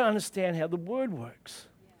because we don't understand how the word works.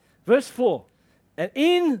 Verse 4, and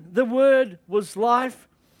in the word was life,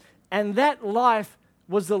 and that life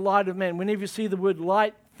was the light of man. Whenever you see the word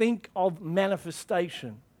light, think of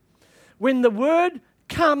manifestation. When the word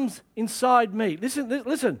comes inside me,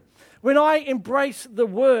 listen. When I embrace the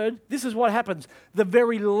word, this is what happens. The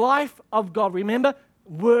very life of God, remember,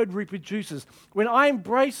 word reproduces. When I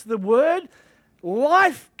embrace the word,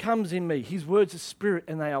 life comes in me. His words are spirit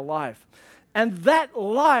and they are life. And that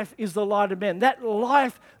life is the light of man. That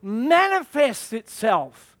life manifests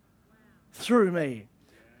itself through me.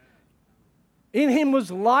 In him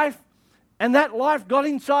was life, and that life got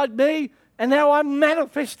inside me, and now I'm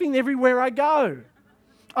manifesting everywhere I go.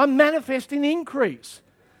 I'm manifesting increase.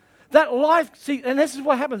 That life, see, and this is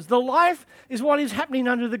what happens. The life is what is happening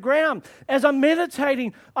under the ground. As I'm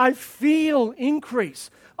meditating, I feel increase.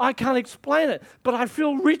 I can't explain it, but I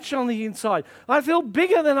feel rich on the inside. I feel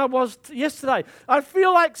bigger than I was yesterday. I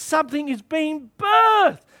feel like something is being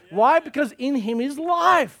birthed. Why? Because in him is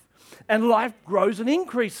life. And life grows and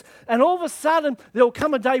increases. And all of a sudden, there will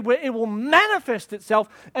come a day where it will manifest itself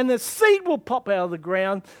and the seed will pop out of the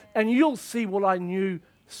ground and you'll see what I knew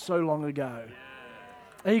so long ago.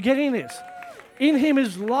 Are you getting this? In him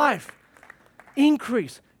is life,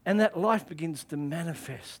 increase, and that life begins to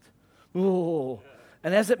manifest. Oh.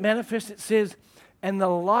 And as it manifests, it says, and the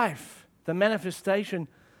life, the manifestation,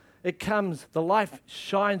 it comes, the life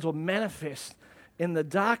shines or manifests in the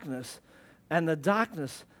darkness, and the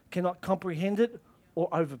darkness cannot comprehend it or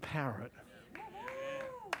overpower it.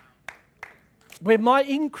 Where my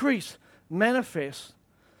increase manifests,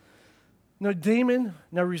 no demon,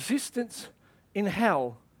 no resistance in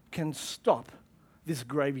hell can stop this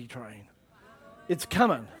gravy train. It's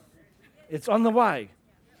coming. It's on the way.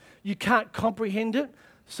 You can't comprehend it.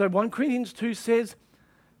 So 1 Corinthians 2 says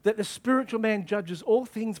that the spiritual man judges all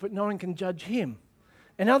things, but no one can judge him.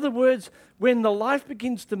 In other words, when the life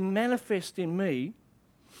begins to manifest in me,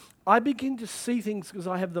 I begin to see things because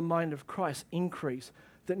I have the mind of Christ increase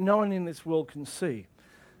that no one in this world can see.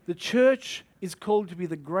 The church is called to be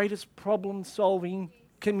the greatest problem-solving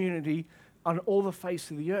community on all the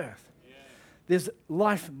face of the earth. Yeah. There's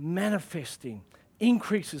life manifesting,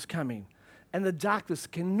 increases coming, and the darkness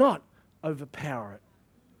cannot overpower it.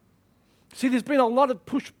 See, there's been a lot of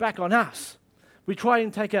pushback on us. We try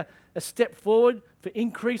and take a step forward for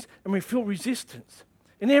increase, and we feel resistance.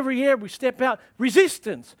 In every area we step out,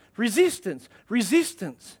 resistance, resistance,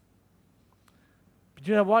 resistance. But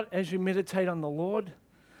you know what? As you meditate on the Lord,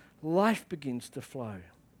 life begins to flow.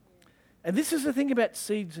 And this is the thing about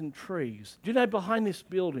seeds and trees. Do you know, behind this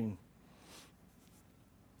building,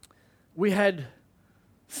 we had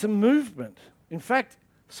some movement. In fact,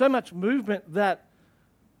 so much movement that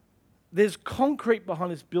there's concrete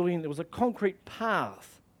behind this building. There was a concrete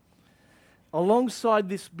path alongside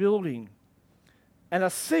this building, and a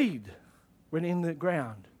seed went in the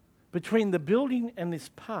ground between the building and this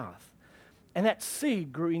path. And that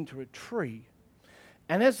seed grew into a tree.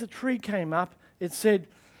 And as the tree came up, it said,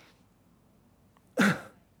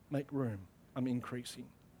 make room, I'm increasing.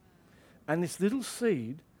 And this little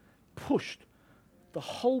seed pushed the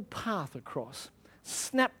whole path across,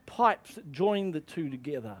 snapped pipes that joined the two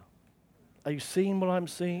together. Are you seeing what I'm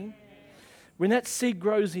seeing? When that seed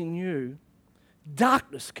grows in you,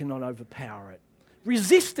 darkness cannot overpower it.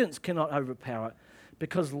 Resistance cannot overpower it,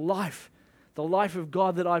 because life, the life of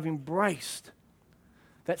God that I've embraced,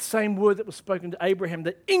 that same word that was spoken to Abraham,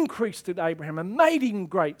 that increased in Abraham and made him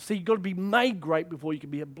great. See, you've got to be made great before you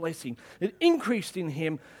can be a blessing. It increased in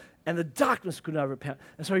him, and the darkness couldn't overpower.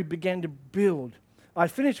 And so he began to build. I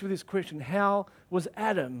finished with this question: how was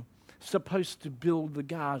Adam supposed to build the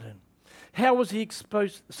garden? How was he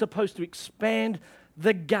supposed to expand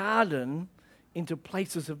the garden into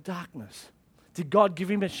places of darkness? Did God give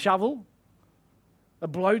him a shovel, a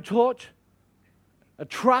blowtorch, a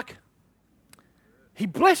truck? He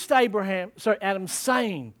blessed Adam,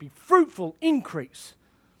 saying, be fruitful, increase.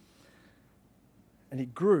 And he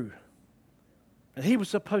grew. And he was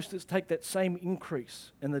supposed to take that same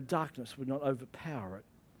increase, and the darkness would not overpower it.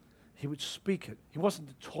 He would speak it. He wasn't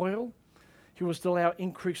to toil. He was to allow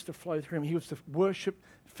increase to flow through him. He was to worship,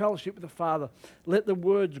 fellowship with the Father. Let the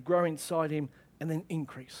words grow inside him and then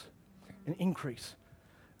increase and increase.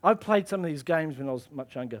 I played some of these games when I was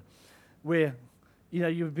much younger where, you know,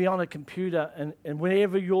 you would be on a computer and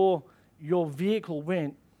wherever your vehicle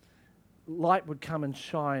went, light would come and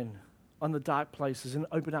shine on the dark places and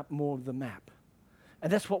open up more of the map.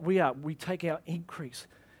 And that's what we are. We take our increase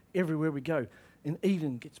everywhere we go. And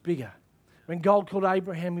Eden gets bigger. When God called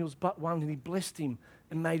Abraham, he was but one, and he blessed him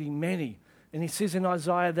and made him many. And he says in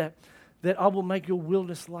Isaiah that I will make your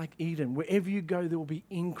wilderness like Eden. Wherever you go, there will be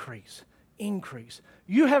increase. Increase.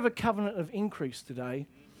 You have a covenant of increase today.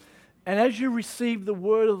 And as you receive the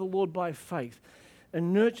word of the Lord by faith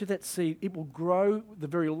and nurture that seed, it will grow. The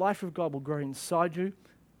very life of God will grow inside you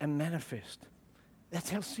and manifest. That's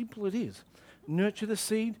how simple it is. Nurture the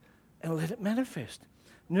seed and let it manifest.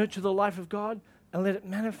 Nurture the life of God and let it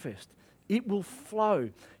manifest. It will flow.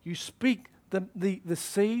 You speak the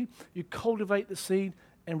seed, you cultivate the seed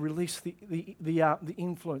and release the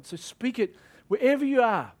influence. So speak it wherever you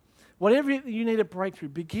are. Whatever you need a breakthrough,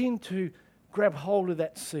 begin to grab hold of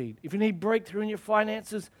that seed. If you need breakthrough in your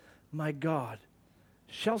finances, my God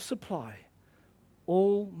shall supply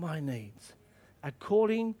all my needs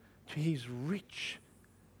according to his rich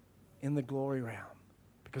in the glory realm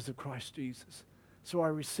because of Christ Jesus. So I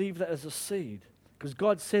receive that as a seed because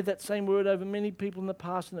God said that same word over many people in the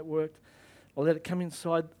past and it worked. I'll let it come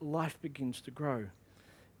inside. Life begins to grow.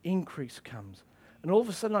 Increase comes. And all of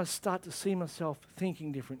a sudden I start to see myself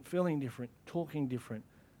thinking different, feeling different, talking different.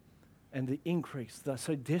 And the increase that I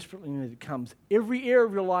so desperately need comes. Every area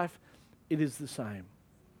of your life, it is the same.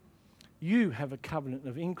 You have a covenant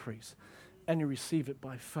of increase and you receive it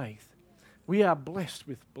by faith. We are blessed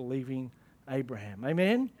with believing Abraham. Amen?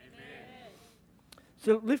 Amen.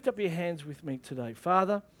 So lift up your hands with me today.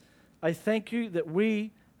 Father, I thank you that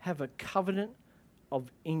we have a covenant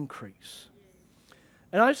of increase.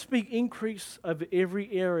 And I speak increase over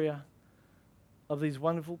every area of these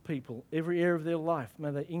wonderful people, every area of their life,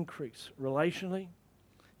 may they increase relationally.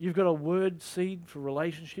 You've got a word seed for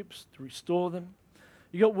relationships to restore them.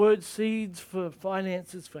 You've got word seeds for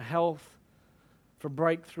finances, for health, for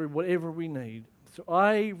breakthrough, whatever we need. So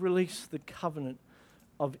I release the covenant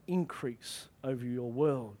of increase over your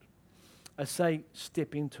world. I say,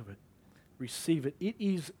 step into it. Receive it. It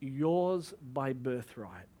is yours by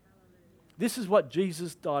birthright. This is what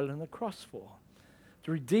Jesus died on the cross for,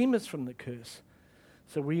 to redeem us from the curse,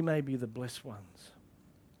 so we may be the blessed ones.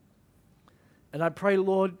 And I pray,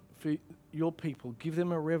 Lord, for your people, give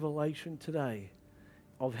them a revelation today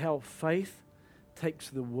of how faith takes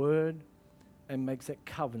the word and makes that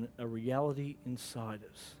covenant a reality inside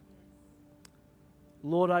us.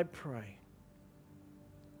 Lord, I pray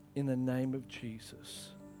in the name of Jesus.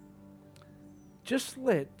 Just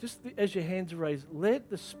as your hands are raised, let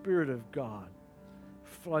the Spirit of God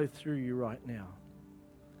flow through you right now.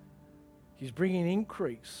 He's bringing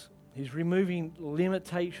increase. He's removing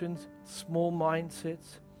limitations, small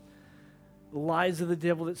mindsets, the lies of the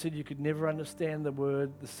devil that said you could never understand the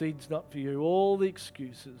word, the seed's not for you, all the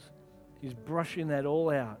excuses. He's brushing that all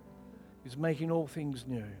out. He's making all things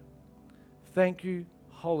new. Thank you,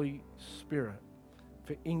 Holy Spirit,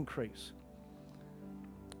 for increase.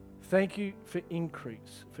 Thank you for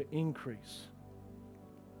increase,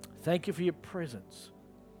 Thank you for your presence.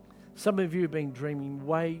 Some of you have been dreaming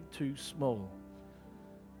way too small.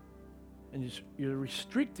 And you're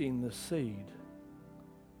restricting the seed.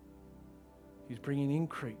 He's bringing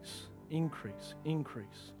increase.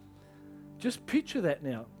 Just picture that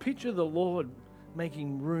now. Picture the Lord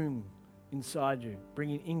making room inside you,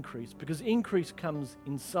 bringing increase. Because increase comes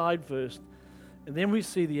inside first, and then we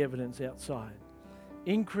see the evidence outside.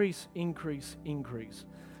 Increase.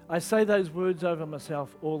 I say those words over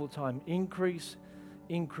myself all the time. Increase.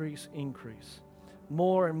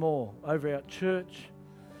 More and more over our church.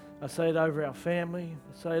 I say it over our family.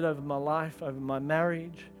 I say it over my life, over my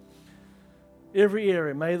marriage. Every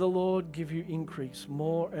area, may the Lord give you increase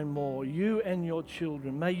more and more. You and your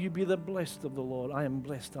children, may you be the blessed of the Lord. I am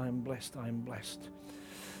blessed. I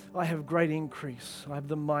have great increase. I have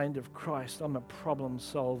the mind of Christ. I'm a problem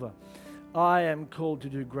solver. I am called to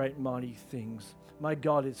do great mighty things. My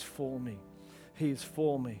God is for me. He is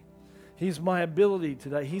for me. He's my ability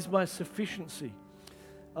today. He's my sufficiency.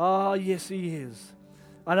 Oh, yes, He is.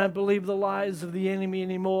 I don't believe the lies of the enemy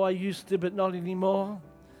anymore. I used to, but not anymore.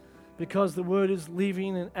 Because the word is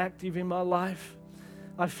living and active in my life.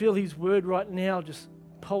 I feel His word right now just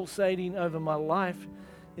pulsating over my life.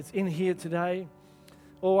 It's in here today.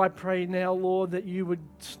 Oh, I pray now, Lord, that you would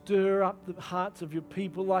stir up the hearts of your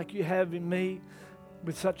people like you have in me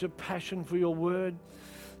with such a passion for your word.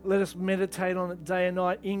 Let us meditate on it day and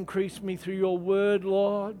night. Increase me through your word,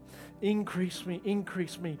 Lord. Increase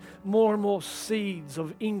me. More and more seeds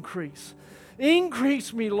of increase.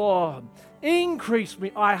 Increase me, Lord. Increase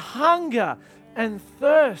me. I hunger and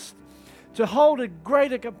thirst to hold a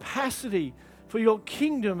greater capacity for your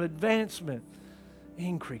kingdom advancement.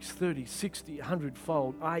 Increase 30, 60,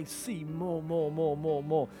 100-fold. I see more.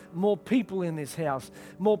 More people in this house.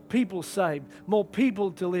 More people saved. More people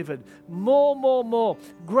delivered. More.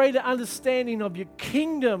 Greater understanding of your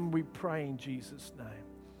kingdom, we pray in Jesus' name.